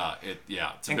limo. Yeah,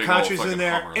 it's a And big Conchu's old in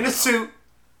there Hummer in a limo. suit,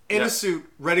 Yep. a suit,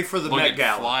 ready for the Looking Met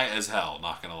Gala. fly as hell,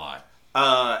 not gonna lie.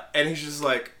 And he's just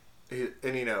like, and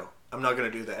you know, I'm not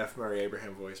gonna do the F. Murray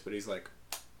Abraham voice, but he's like,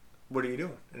 "What are you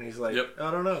doing?" And he's like, Yep.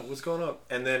 "I don't know, what's going on?"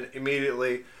 And then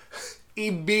immediately,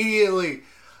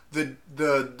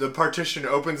 the partition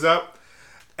opens up,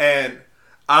 and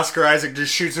Oscar Isaac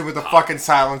just shoots him with a fucking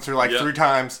silencer like Yep. 3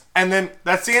 times, and then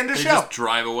that's the end of the They show. just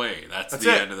drive away. That's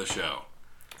the it. end of the show.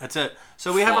 That's it.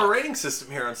 So we have a Fuck. rating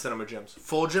system here on Cinema Gems.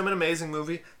 Full Gem, an amazing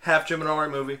movie. Half Gem, an alright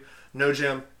movie. No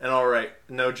Gem, an alright.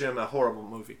 No Gem, a horrible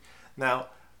movie. Now,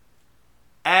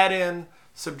 add in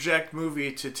subject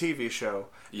movie to TV show.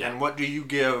 Yeah. And what do you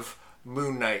give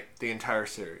Moon Knight, the entire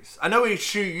series? I know we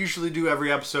usually do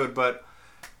every episode, but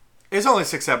it's only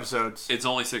 6 episodes. It's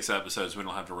only 6 episodes. We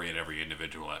don't have to rate every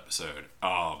individual episode.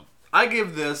 I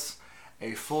give this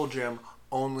a full gem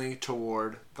only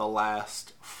toward the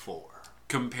last 4.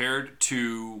 Compared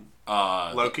to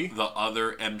Loki? the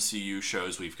other MCU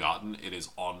shows we've gotten, it is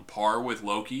on par with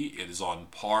Loki. It is on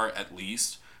par, at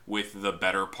least, with the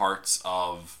better parts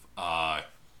of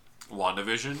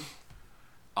WandaVision.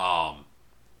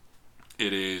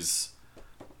 It is,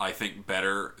 I think,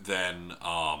 better than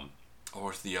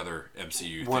what's the other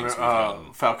MCU things we've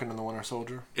gotten? Falcon and the Winter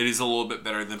Soldier. It is a little bit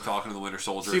better than Falcon and the Winter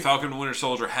Soldier. See, Falcon and the Winter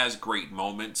Soldier has great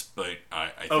moments, but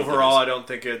I think overall, I don't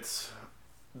think it's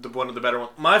one of the better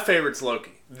ones. My favorite's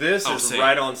Loki. This is same.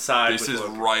 right on side this with is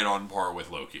Loki. right on par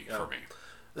with Loki for me.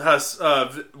 Has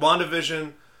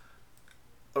WandaVision.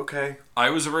 Okay. I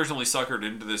was originally suckered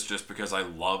into this just because I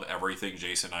love everything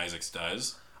Jason Isaacs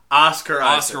does. Oscar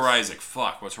Isaac,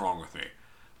 fuck, what's wrong with me?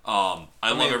 I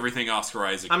love everything Oscar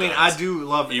Isaac does. I mean, I do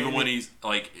love even when he's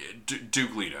like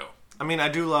Duke Leto. I mean, I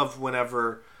do love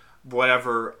whatever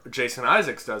Jason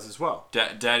Isaacs does as well.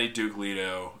 Daddy Duke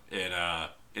Leto in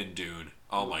Dune.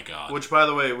 Oh my god. Which, by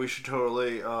the way, we should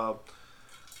totally go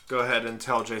ahead and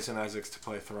tell Jason Isaacs to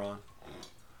play Thrawn.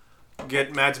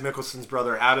 Get Mads Mikkelsen's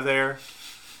brother out of there,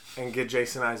 and get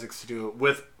Jason Isaacs to do it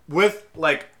with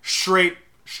like straight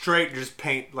just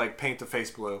paint the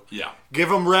face blue. Yeah.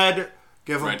 Give him red.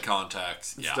 Give him Red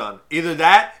contacts. It's yeah. done.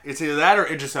 It's either that or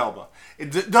Idris Elba.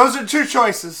 Those are 2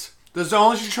 choices. Those are the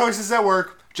only 2 choices that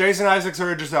work. Jason Isaacs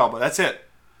or Idris Elba. That's it.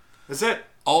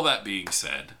 All that being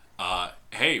said,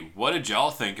 hey, what did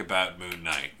y'all think about Moon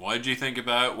Knight? What did you think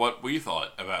about what we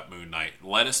thought about Moon Knight?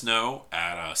 Let us know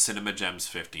at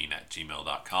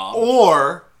cinemagems15@gmail.com.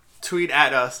 Or tweet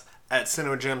at us at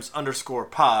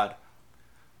cinemagems_pod.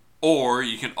 Or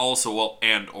you can also,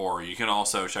 you can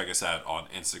also check us out on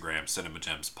Instagram,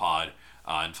 CinemaGemsPod,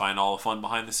 and find all the fun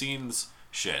behind the scenes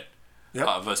shit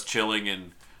of us chilling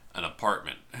in an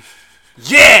apartment.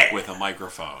 Yeah! With a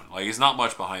microphone. Like, it's not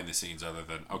much behind the scenes other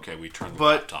than, okay, we turn the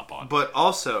laptop on. But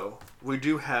also, we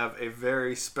do have a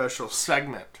very special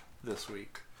segment this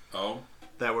week. Oh?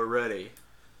 That we're ready.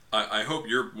 I hope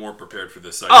you're more prepared for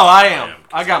this segment. Oh, I am.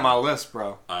 I got my list,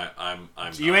 bro. I'm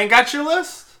You ain't got your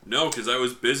list? No, because I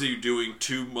was busy doing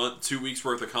 2 weeks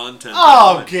worth of content.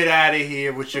 Oh, get out of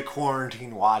here with your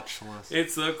quarantine watch list.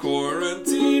 It's the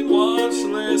quarantine watch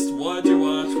list. What'd you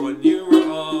watch when you were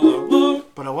all alone?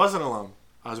 But I wasn't alone.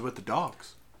 I was with the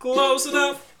dogs. Close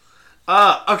enough.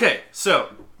 Okay, so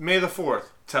May the 4th,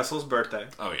 Tesla's birthday.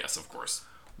 Oh, yes, of course.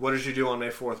 What did you do on May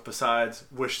 4th besides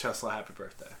wish Tesla happy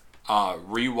birthday?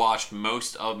 Rewatched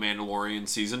most of Mandalorian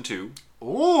Season 2.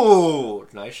 Ooh,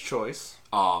 nice choice.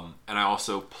 And I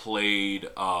also played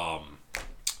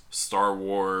Star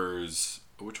Wars.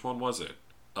 Which one was it?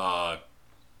 Not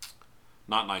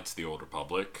Knights of the Old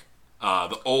Republic.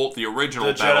 The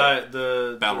original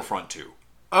Battlefront 2.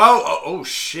 Oh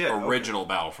shit. Original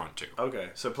Battlefront 2. Okay,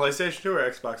 so PlayStation 2 or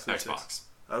Xbox 360? Xbox.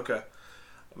 Okay.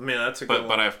 I mean, that's a good one.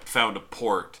 But I found a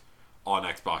port on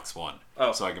Xbox One,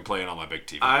 so I can play it on my big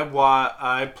TV.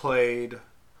 I played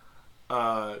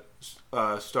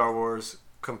Star Wars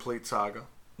Complete Saga.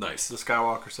 Nice. The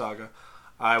Skywalker Saga.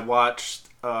 I watched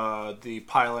the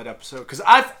pilot episode because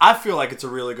I feel like it's a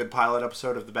really good pilot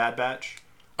episode of The Bad Batch.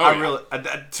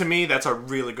 To me, that's a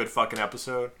really good fucking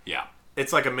episode. Yeah.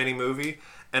 It's like a mini movie.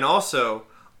 And also,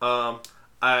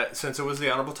 since it was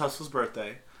the Honorable Tesla's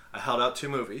birthday, I held out 2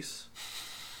 movies.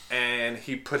 And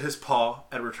he put his paw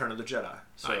at Return of the Jedi.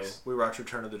 So nice. We watched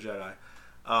Return of the Jedi.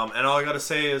 And all I gotta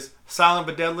say is, Silent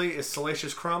but Deadly is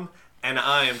Salacious Crumb, and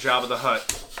I am Jabba the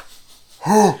Hutt.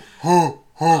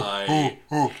 I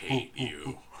hate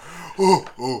you.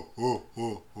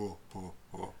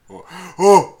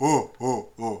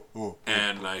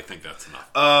 And I think that's enough.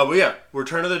 But yeah,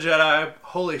 Return of the Jedi.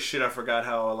 Holy shit, I forgot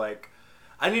how, like...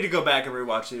 I need to go back and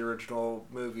rewatch the original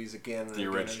movies again. The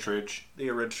original Tridge? The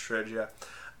original Tridge, yeah.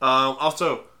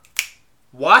 Also,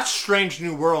 watch Strange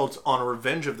New Worlds on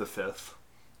Revenge of the Fifth.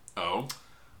 Oh?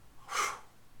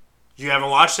 You haven't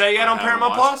watched that yet on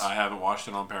Paramount Plus? I haven't watched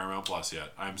it on Paramount Plus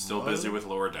yet. I'm still busy with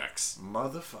Lower Decks.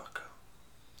 Motherfucker.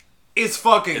 It's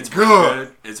fucking It's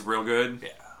good. It's real good? Yeah.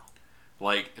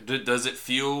 Like, does it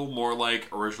feel more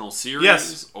like original series?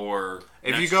 Yes. Or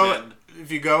If you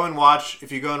go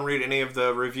and read any of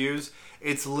the reviews,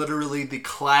 it's literally the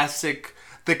classic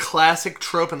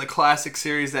trope and the classic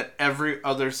series that every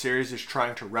other series is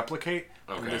trying to replicate.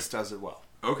 Okay. And this does it well.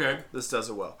 Okay. This does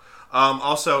it well.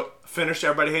 Also, finished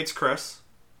Everybody Hates Chris.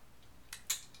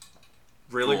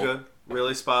 Really good.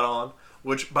 Really spot on.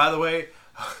 Which, by the way,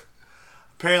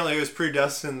 apparently it was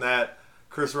predestined that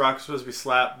Chris Rock was supposed to be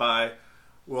slapped by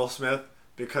Will Smith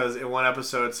because in one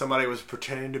episode somebody was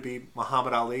pretending to be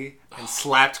Muhammad Ali and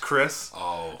slapped Chris.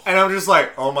 Oh. And I'm just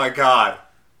like, oh my god.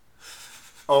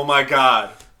 Oh my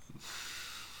god.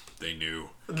 They knew.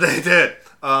 They did.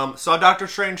 Saw Doctor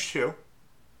Strange 2.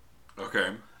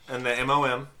 Okay. And the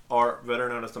MOM, or better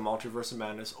known as the Multiverse of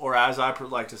Madness, or as I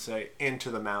like to say, into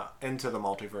the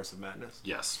Multiverse of Madness.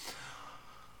 Yes.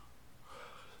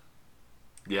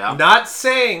 Yeah. Not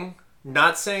saying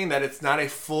that it's not a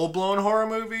full-blown horror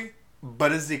movie,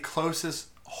 but it's the closest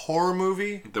horror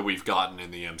movie that we've gotten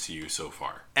in the MCU so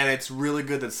far. And it's really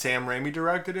good that Sam Raimi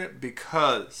directed it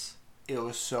because it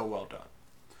was so well done.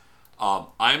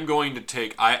 I'm going to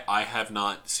take... I have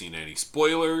not seen any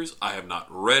spoilers. I have not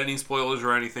read any spoilers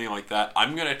or anything like that.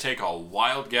 I'm going to take a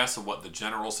wild guess of what the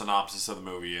general synopsis of the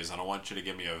movie is, and I want you to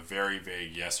give me a very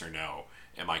vague yes or no.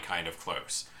 Am I kind of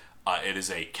close? It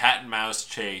is a cat and mouse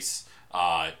chase.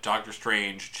 Doctor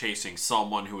Strange chasing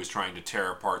someone who is trying to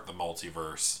tear apart the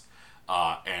multiverse.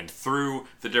 And through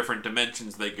the different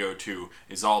dimensions they go to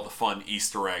is all the fun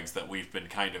Easter eggs that we've been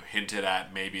kind of hinted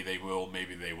at. Maybe they will,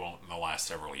 maybe they won't in the last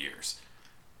several years.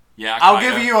 Yeah, I'll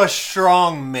give you a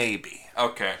strong maybe.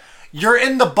 Okay. You're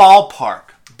in the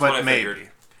ballpark, but maybe.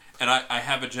 Figured. And I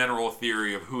have a general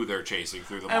theory of who they're chasing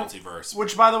through the multiverse.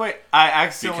 Which, by the way,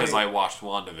 because I watched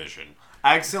WandaVision.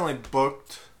 I accidentally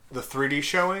booked the 3D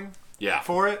showing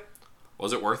for it.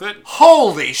 Was it worth it?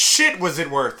 Holy shit, was it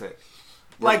worth it?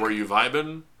 Were you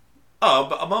vibing? Oh,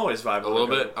 but I'm always vibing. A little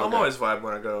bit? Okay. I'm always vibing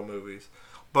when I go to movies.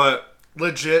 But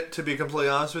legit, to be completely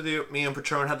honest with you, me and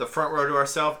Patron had the front row to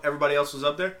ourselves. Everybody else was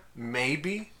up there.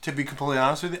 Maybe, to be completely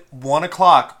honest with you, 1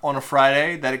 o'clock on a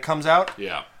Friday that it comes out.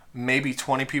 Yeah. Maybe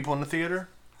 20 people in the theater.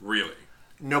 Really?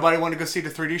 Nobody wanted to go see the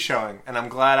 3D showing. And I'm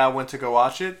glad I went to go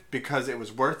watch it because it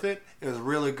was worth it. It was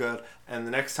really good. And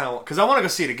the next time... Because I want to go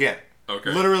see it again.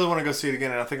 Okay. Literally want to go see it again.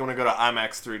 And I think I'm going to go to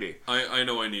IMAX 3D. I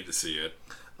know I need to see it.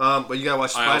 But you gotta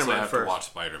watch Spider-Man first. I also have to watch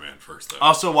Spider-Man first, though.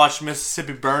 Also watch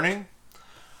Mississippi Burning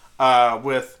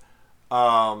with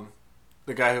the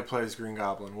guy who plays Green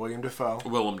Goblin, Willem Dafoe.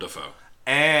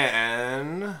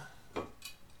 And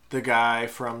the guy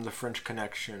from The French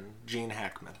Connection, Gene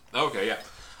Hackman. Okay, yeah.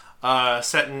 It's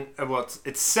set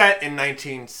in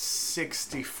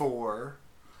 1964,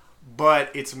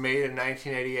 but it's made in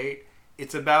 1988.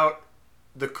 It's about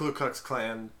the Ku Klux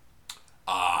Klan.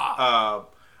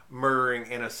 Murdering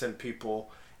innocent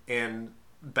people in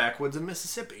backwoods of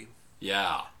Mississippi.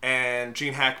 Yeah. And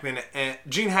Gene Hackman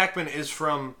is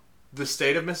from the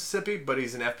state of Mississippi, but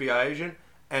he's an FBI agent,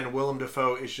 and Willem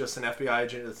Dafoe is just an FBI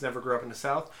agent that's never grew up in the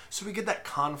South. So we get that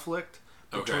conflict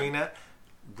between that.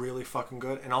 Really fucking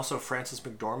good. And also Frances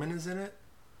McDormand is in it.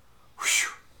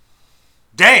 Whew.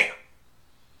 Damn!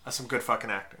 That's some good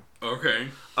fucking acting. Okay.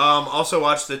 Also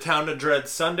watch The Town to Dread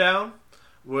Sundown,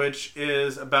 which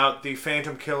is about the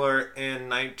Phantom Killer in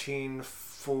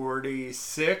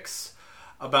 1946,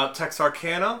 about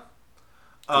Texarkana.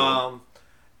 Cool.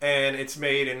 And it's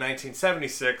made in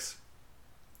 1976,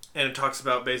 and it talks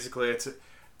about basically it's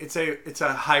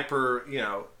a hyper,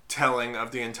 telling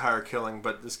of the entire killing,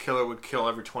 but this killer would kill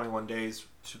every 21 days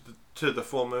to the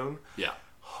full moon. Yeah.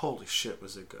 Holy shit,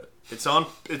 was it good. It's on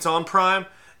Prime,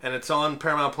 and it's on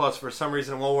Paramount Plus. For some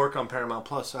reason, it won't work on Paramount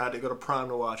Plus, so I had to go to Prime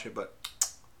to watch it, but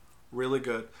really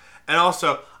good. And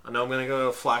also, I know I'm going to go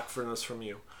to flack for this from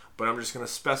you, but I'm just going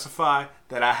to specify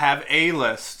that I have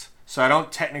A-list, so I don't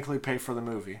technically pay for the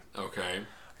movie. Okay.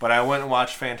 But I went and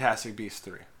watched Fantastic Beasts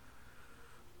 3.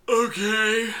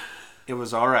 Okay. It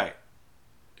was alright.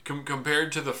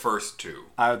 Compared to the first two.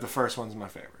 The first one's my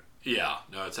favorite. Yeah.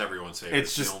 No, it's everyone's favorite.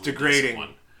 It's just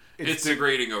degrading. It's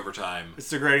degrading over time. It's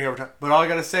degrading over time. But all I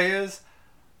got to say is,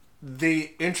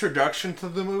 the introduction to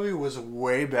the movie was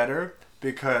way better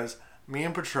because me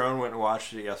and Patron went and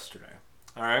watched it yesterday.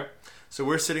 All right. So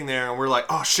we're sitting there and we're like,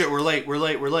 oh shit, we're late.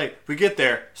 We get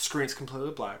there, screen's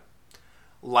completely black,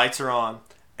 lights are on,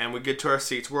 and we get to our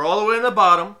seats. We're all the way in the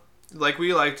bottom, like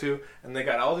we like to, and they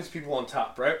got all these people on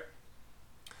top, right?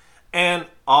 And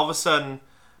all of a sudden,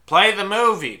 play the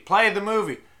movie.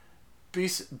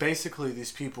 Basically,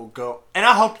 these people go, and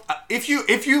I hope if you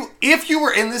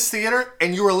were in this theater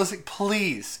and you were listening,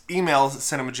 please email us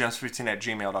at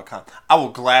cinemagems15@gmail.com. I will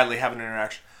gladly have an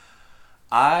interaction.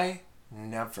 I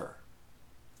never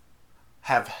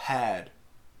have had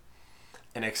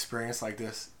an experience like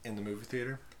this in the movie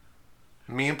theater.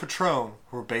 Me and Patron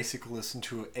were basically listening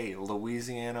to a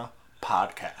Louisiana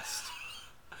podcast.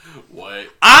 What?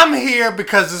 I'm here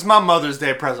because it's my Mother's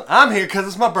Day present. I'm here because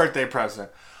it's my birthday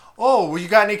present. Oh, well, you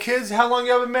got any kids? How long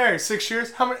y'all been married? 6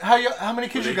 years? How many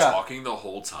kids you got? Were they talking the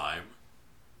whole time?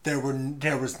 There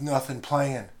was nothing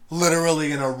playing.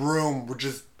 Literally in a room with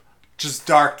just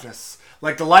darkness.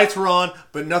 Like the lights were on,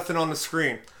 but nothing on the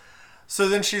screen. So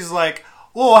then she's like,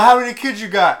 "Oh, how many kids you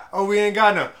got?" "Oh, we ain't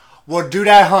got none." "Well, do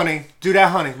that, honey.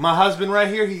 My husband right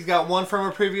here, he's got one from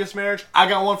a previous marriage. I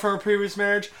got one from a previous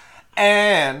marriage.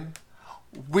 And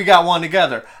we got one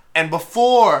together. And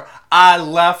before I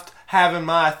left having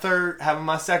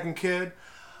my second kid,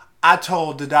 I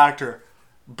told the doctor,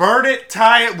 burn it,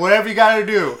 tie it, whatever you got to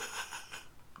do.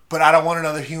 But I don't want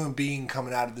another human being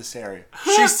coming out of this area."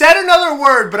 She said another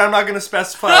word, but I'm not going to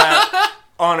specify that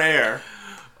on air.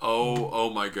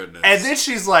 Oh my goodness. And then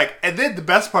she's like, and then the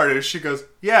best part is she goes,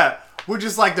 "Yeah, we're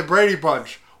just like the Brady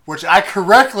Bunch," which I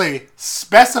correctly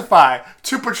specify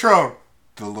to Patron.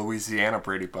 The Louisiana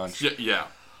Brady Bunch. Yeah.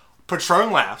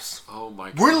 Patron laughs. Oh my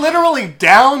god. We're literally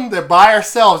down there by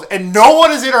ourselves and no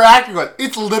one is interacting with us.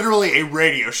 It's literally a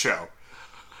radio show.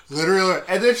 Literally.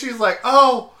 And then she's like,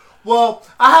 "Oh, well,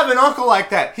 I have an uncle like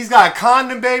that. He's got a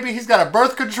condom baby. He's got a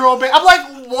birth control baby." I'm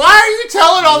like, why are you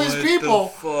telling all these people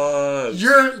fuck?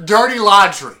 your dirty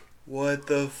laundry? What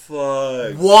the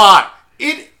fuck? What?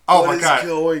 Oh my god. What is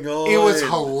going on? It was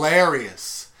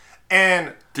hilarious.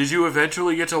 And did you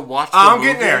eventually get to watch the movie?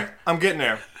 I'm getting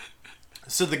there.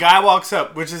 So the guy walks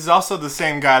up, which is also the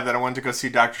same guy that I went to go see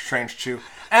Doctor Strange 2.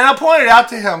 And I pointed out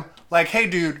to him, like, "Hey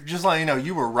dude, just letting you know,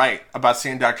 you were right about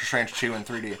seeing Doctor Strange 2 in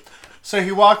 3D. So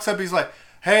he walks up, he's like,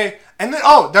 "Hey," and then,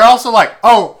 they're also like,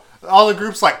 all the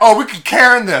group's like, "Oh, we could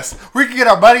Karen this. We could get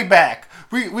our money back.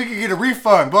 We could get a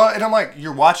refund." But and I'm like,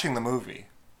 "You're watching the movie.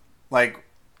 Like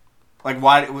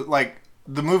why, like,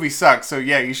 the movie sucks, so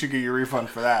yeah, you should get your refund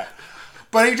for that."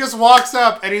 But he just walks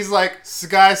up and he's like,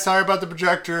 "Guys, sorry about the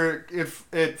projector.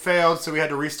 It failed, so we had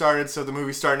to restart it, so the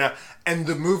movie's starting now." And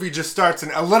the movie just starts,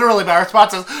 and literally my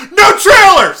response is, "No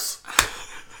trailers!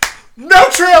 No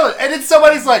trailers!" And then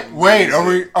somebody's like, "Wait, are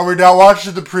we not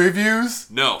watching the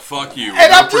previews?" No, fuck you. And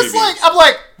no I'm just previews. I'm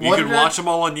like, you can watch them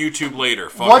all on YouTube later.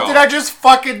 Fuck what off. did I just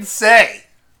fucking say?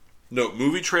 No,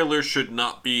 movie trailers should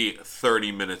not be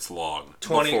 30 minutes long.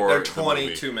 They're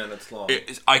 22 minutes long.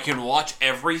 I can watch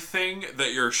everything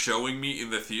that you're showing me in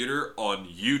the theater on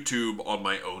YouTube on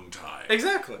my own time.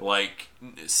 Exactly. Like,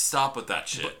 stop with that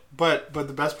shit. But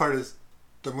the best part is,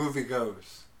 the movie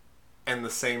goes, and the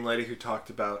same lady who talked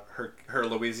about her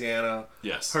Louisiana,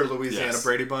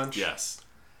 Brady Bunch, yes,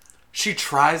 she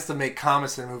tries to make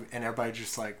comments in the movie, and everybody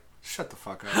just like, shut the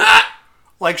fuck up.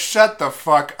 Like, shut the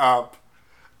fuck up.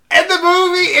 And the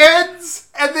movie ends,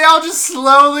 and they all just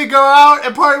slowly go out,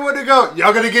 and party would go,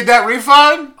 "Y'all gonna get that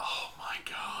refund?" Oh my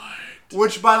god.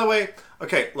 Which, by the way,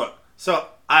 okay, look, so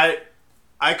I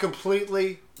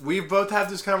completely, we both have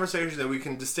this conversation that we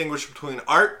can distinguish between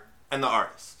art and the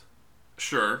artist.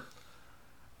 Sure.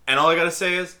 And all I gotta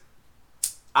say is,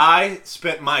 I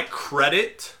spent my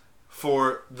credit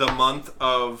for the month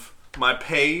of, my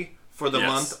pay for the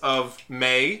month of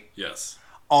May. Yes.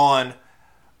 On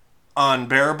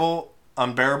Unbearable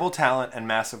Talent and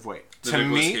Massive Weight. The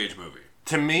Nicolas Cage movie.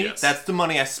 To me, that's the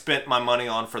money I spent my money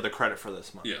on for the credit for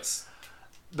this month. Yes.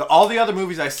 All the other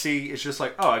movies I see, it's just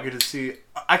like, I can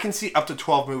see up to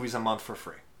 12 movies a month for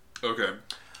free. Okay.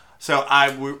 So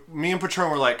me and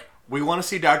Patron were like, we want to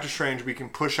see Doctor Strange, we can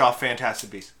push off Fantastic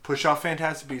Beasts.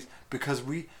 Because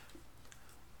we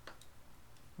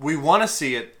want to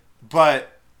see it,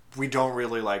 but we don't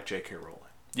really like J.K. Rowling.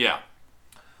 Yeah.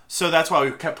 So that's why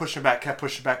we kept pushing back.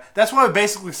 That's why we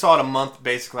basically saw it a month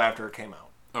after it came out.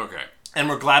 Okay. And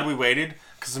we're glad we waited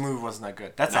because the movie wasn't that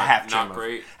good. That's a half gem. Not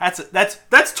great.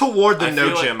 That's toward the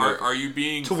no gem. Are you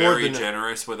being very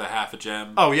generous with a half a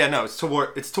gem? Oh yeah, no. It's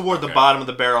toward the bottom of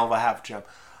the barrel of a half gem.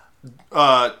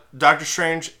 Doctor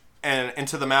Strange and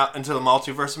into the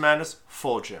Multiverse of Madness,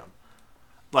 full gem.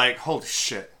 Like, holy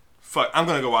shit, fuck! I'm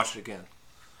gonna go watch it again.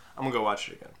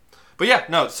 But yeah,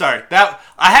 no, sorry. That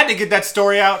I had to get that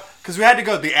story out because we had to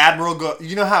go. The Admiral go.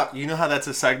 You know how that's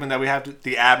a segment that we have to.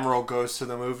 The Admiral goes to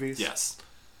the movies. Yes,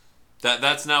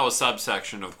 that's now a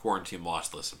subsection of Quarantine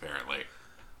Watch List apparently.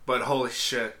 But holy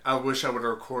shit, I wish I would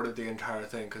have recorded the entire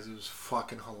thing because it was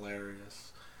fucking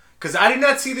hilarious. Because I did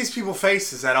not see these people's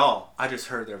faces at all. I just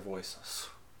heard their voices.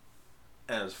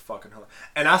 And it was fucking hilarious.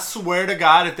 And I swear to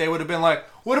God, if they would have been like,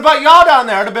 what about y'all down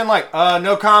there? I'd have been like,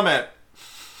 no comment.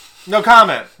 No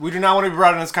comment. We do not want to be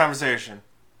brought in this conversation.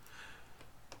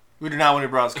 We do not want to be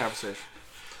brought in this conversation.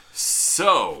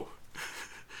 So,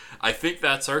 I think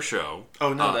that's our show.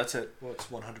 Oh, no, that's it. Well, it's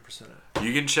 100% it.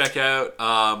 You can check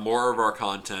out more of our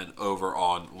content over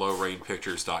on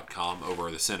lowrainpictures.com over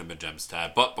the Cinema Gems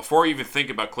tab. But before you even think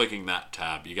about clicking that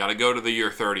tab, you got to go to the Year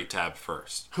 30 tab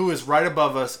first. Who is right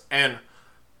above us, and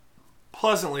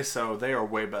pleasantly so, they are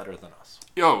way better than us.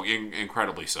 Oh,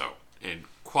 incredibly so. In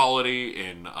quality,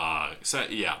 in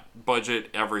budget,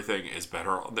 everything is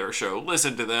better on their show.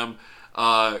 Listen to them,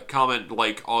 comment,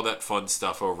 like, all that fun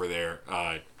stuff over there,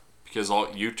 because all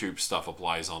YouTube stuff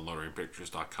applies on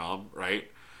lowrainpictures.com,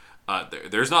 right?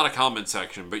 There's not a comment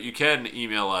section, but you can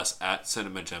email us at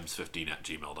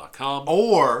cinemagems15@gmail.com.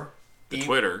 Or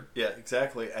Twitter. Yeah,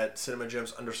 exactly, at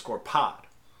cinemagems_pod.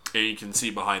 And you can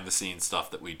see behind the scenes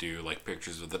stuff that we do, like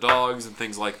pictures of the dogs and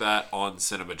things like that on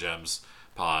Cinema Gems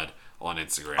Pod on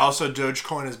Instagram. Also,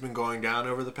 Dogecoin has been going down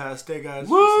over the past day, guys.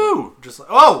 Woo!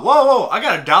 Whoa! I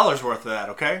got $1 worth of that,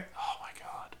 okay? Oh my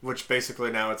god. Which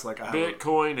basically now it's like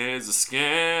Bitcoin is a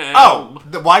scam. Oh!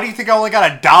 Why do you think I only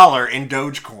got $1 in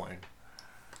Dogecoin?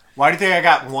 Why do you think I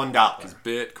got $1? Because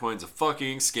Bitcoin's a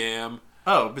fucking scam.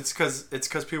 Oh, it's because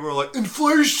people are like,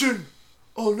 inflation!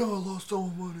 Oh no, I lost all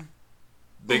my money.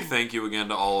 Big thank you again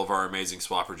to all of our amazing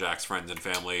Swapper Jacks friends and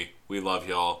family. We love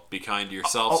y'all. Be kind to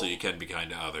yourself so you can be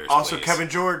kind to others. Also, please. Kevin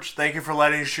George, thank you for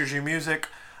letting us choose your music.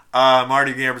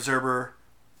 Marty and the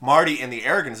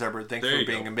Arrogant Observer, thank you for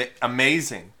being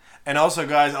amazing. And also,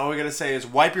 guys, all we got to say is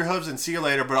wipe your hooves and see you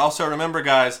later. But also remember,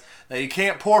 guys, that you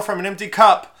can't pour from an empty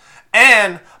cup.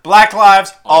 And Black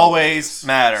Lives always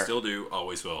matter. Still do.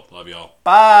 Always will. Love y'all.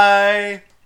 Bye.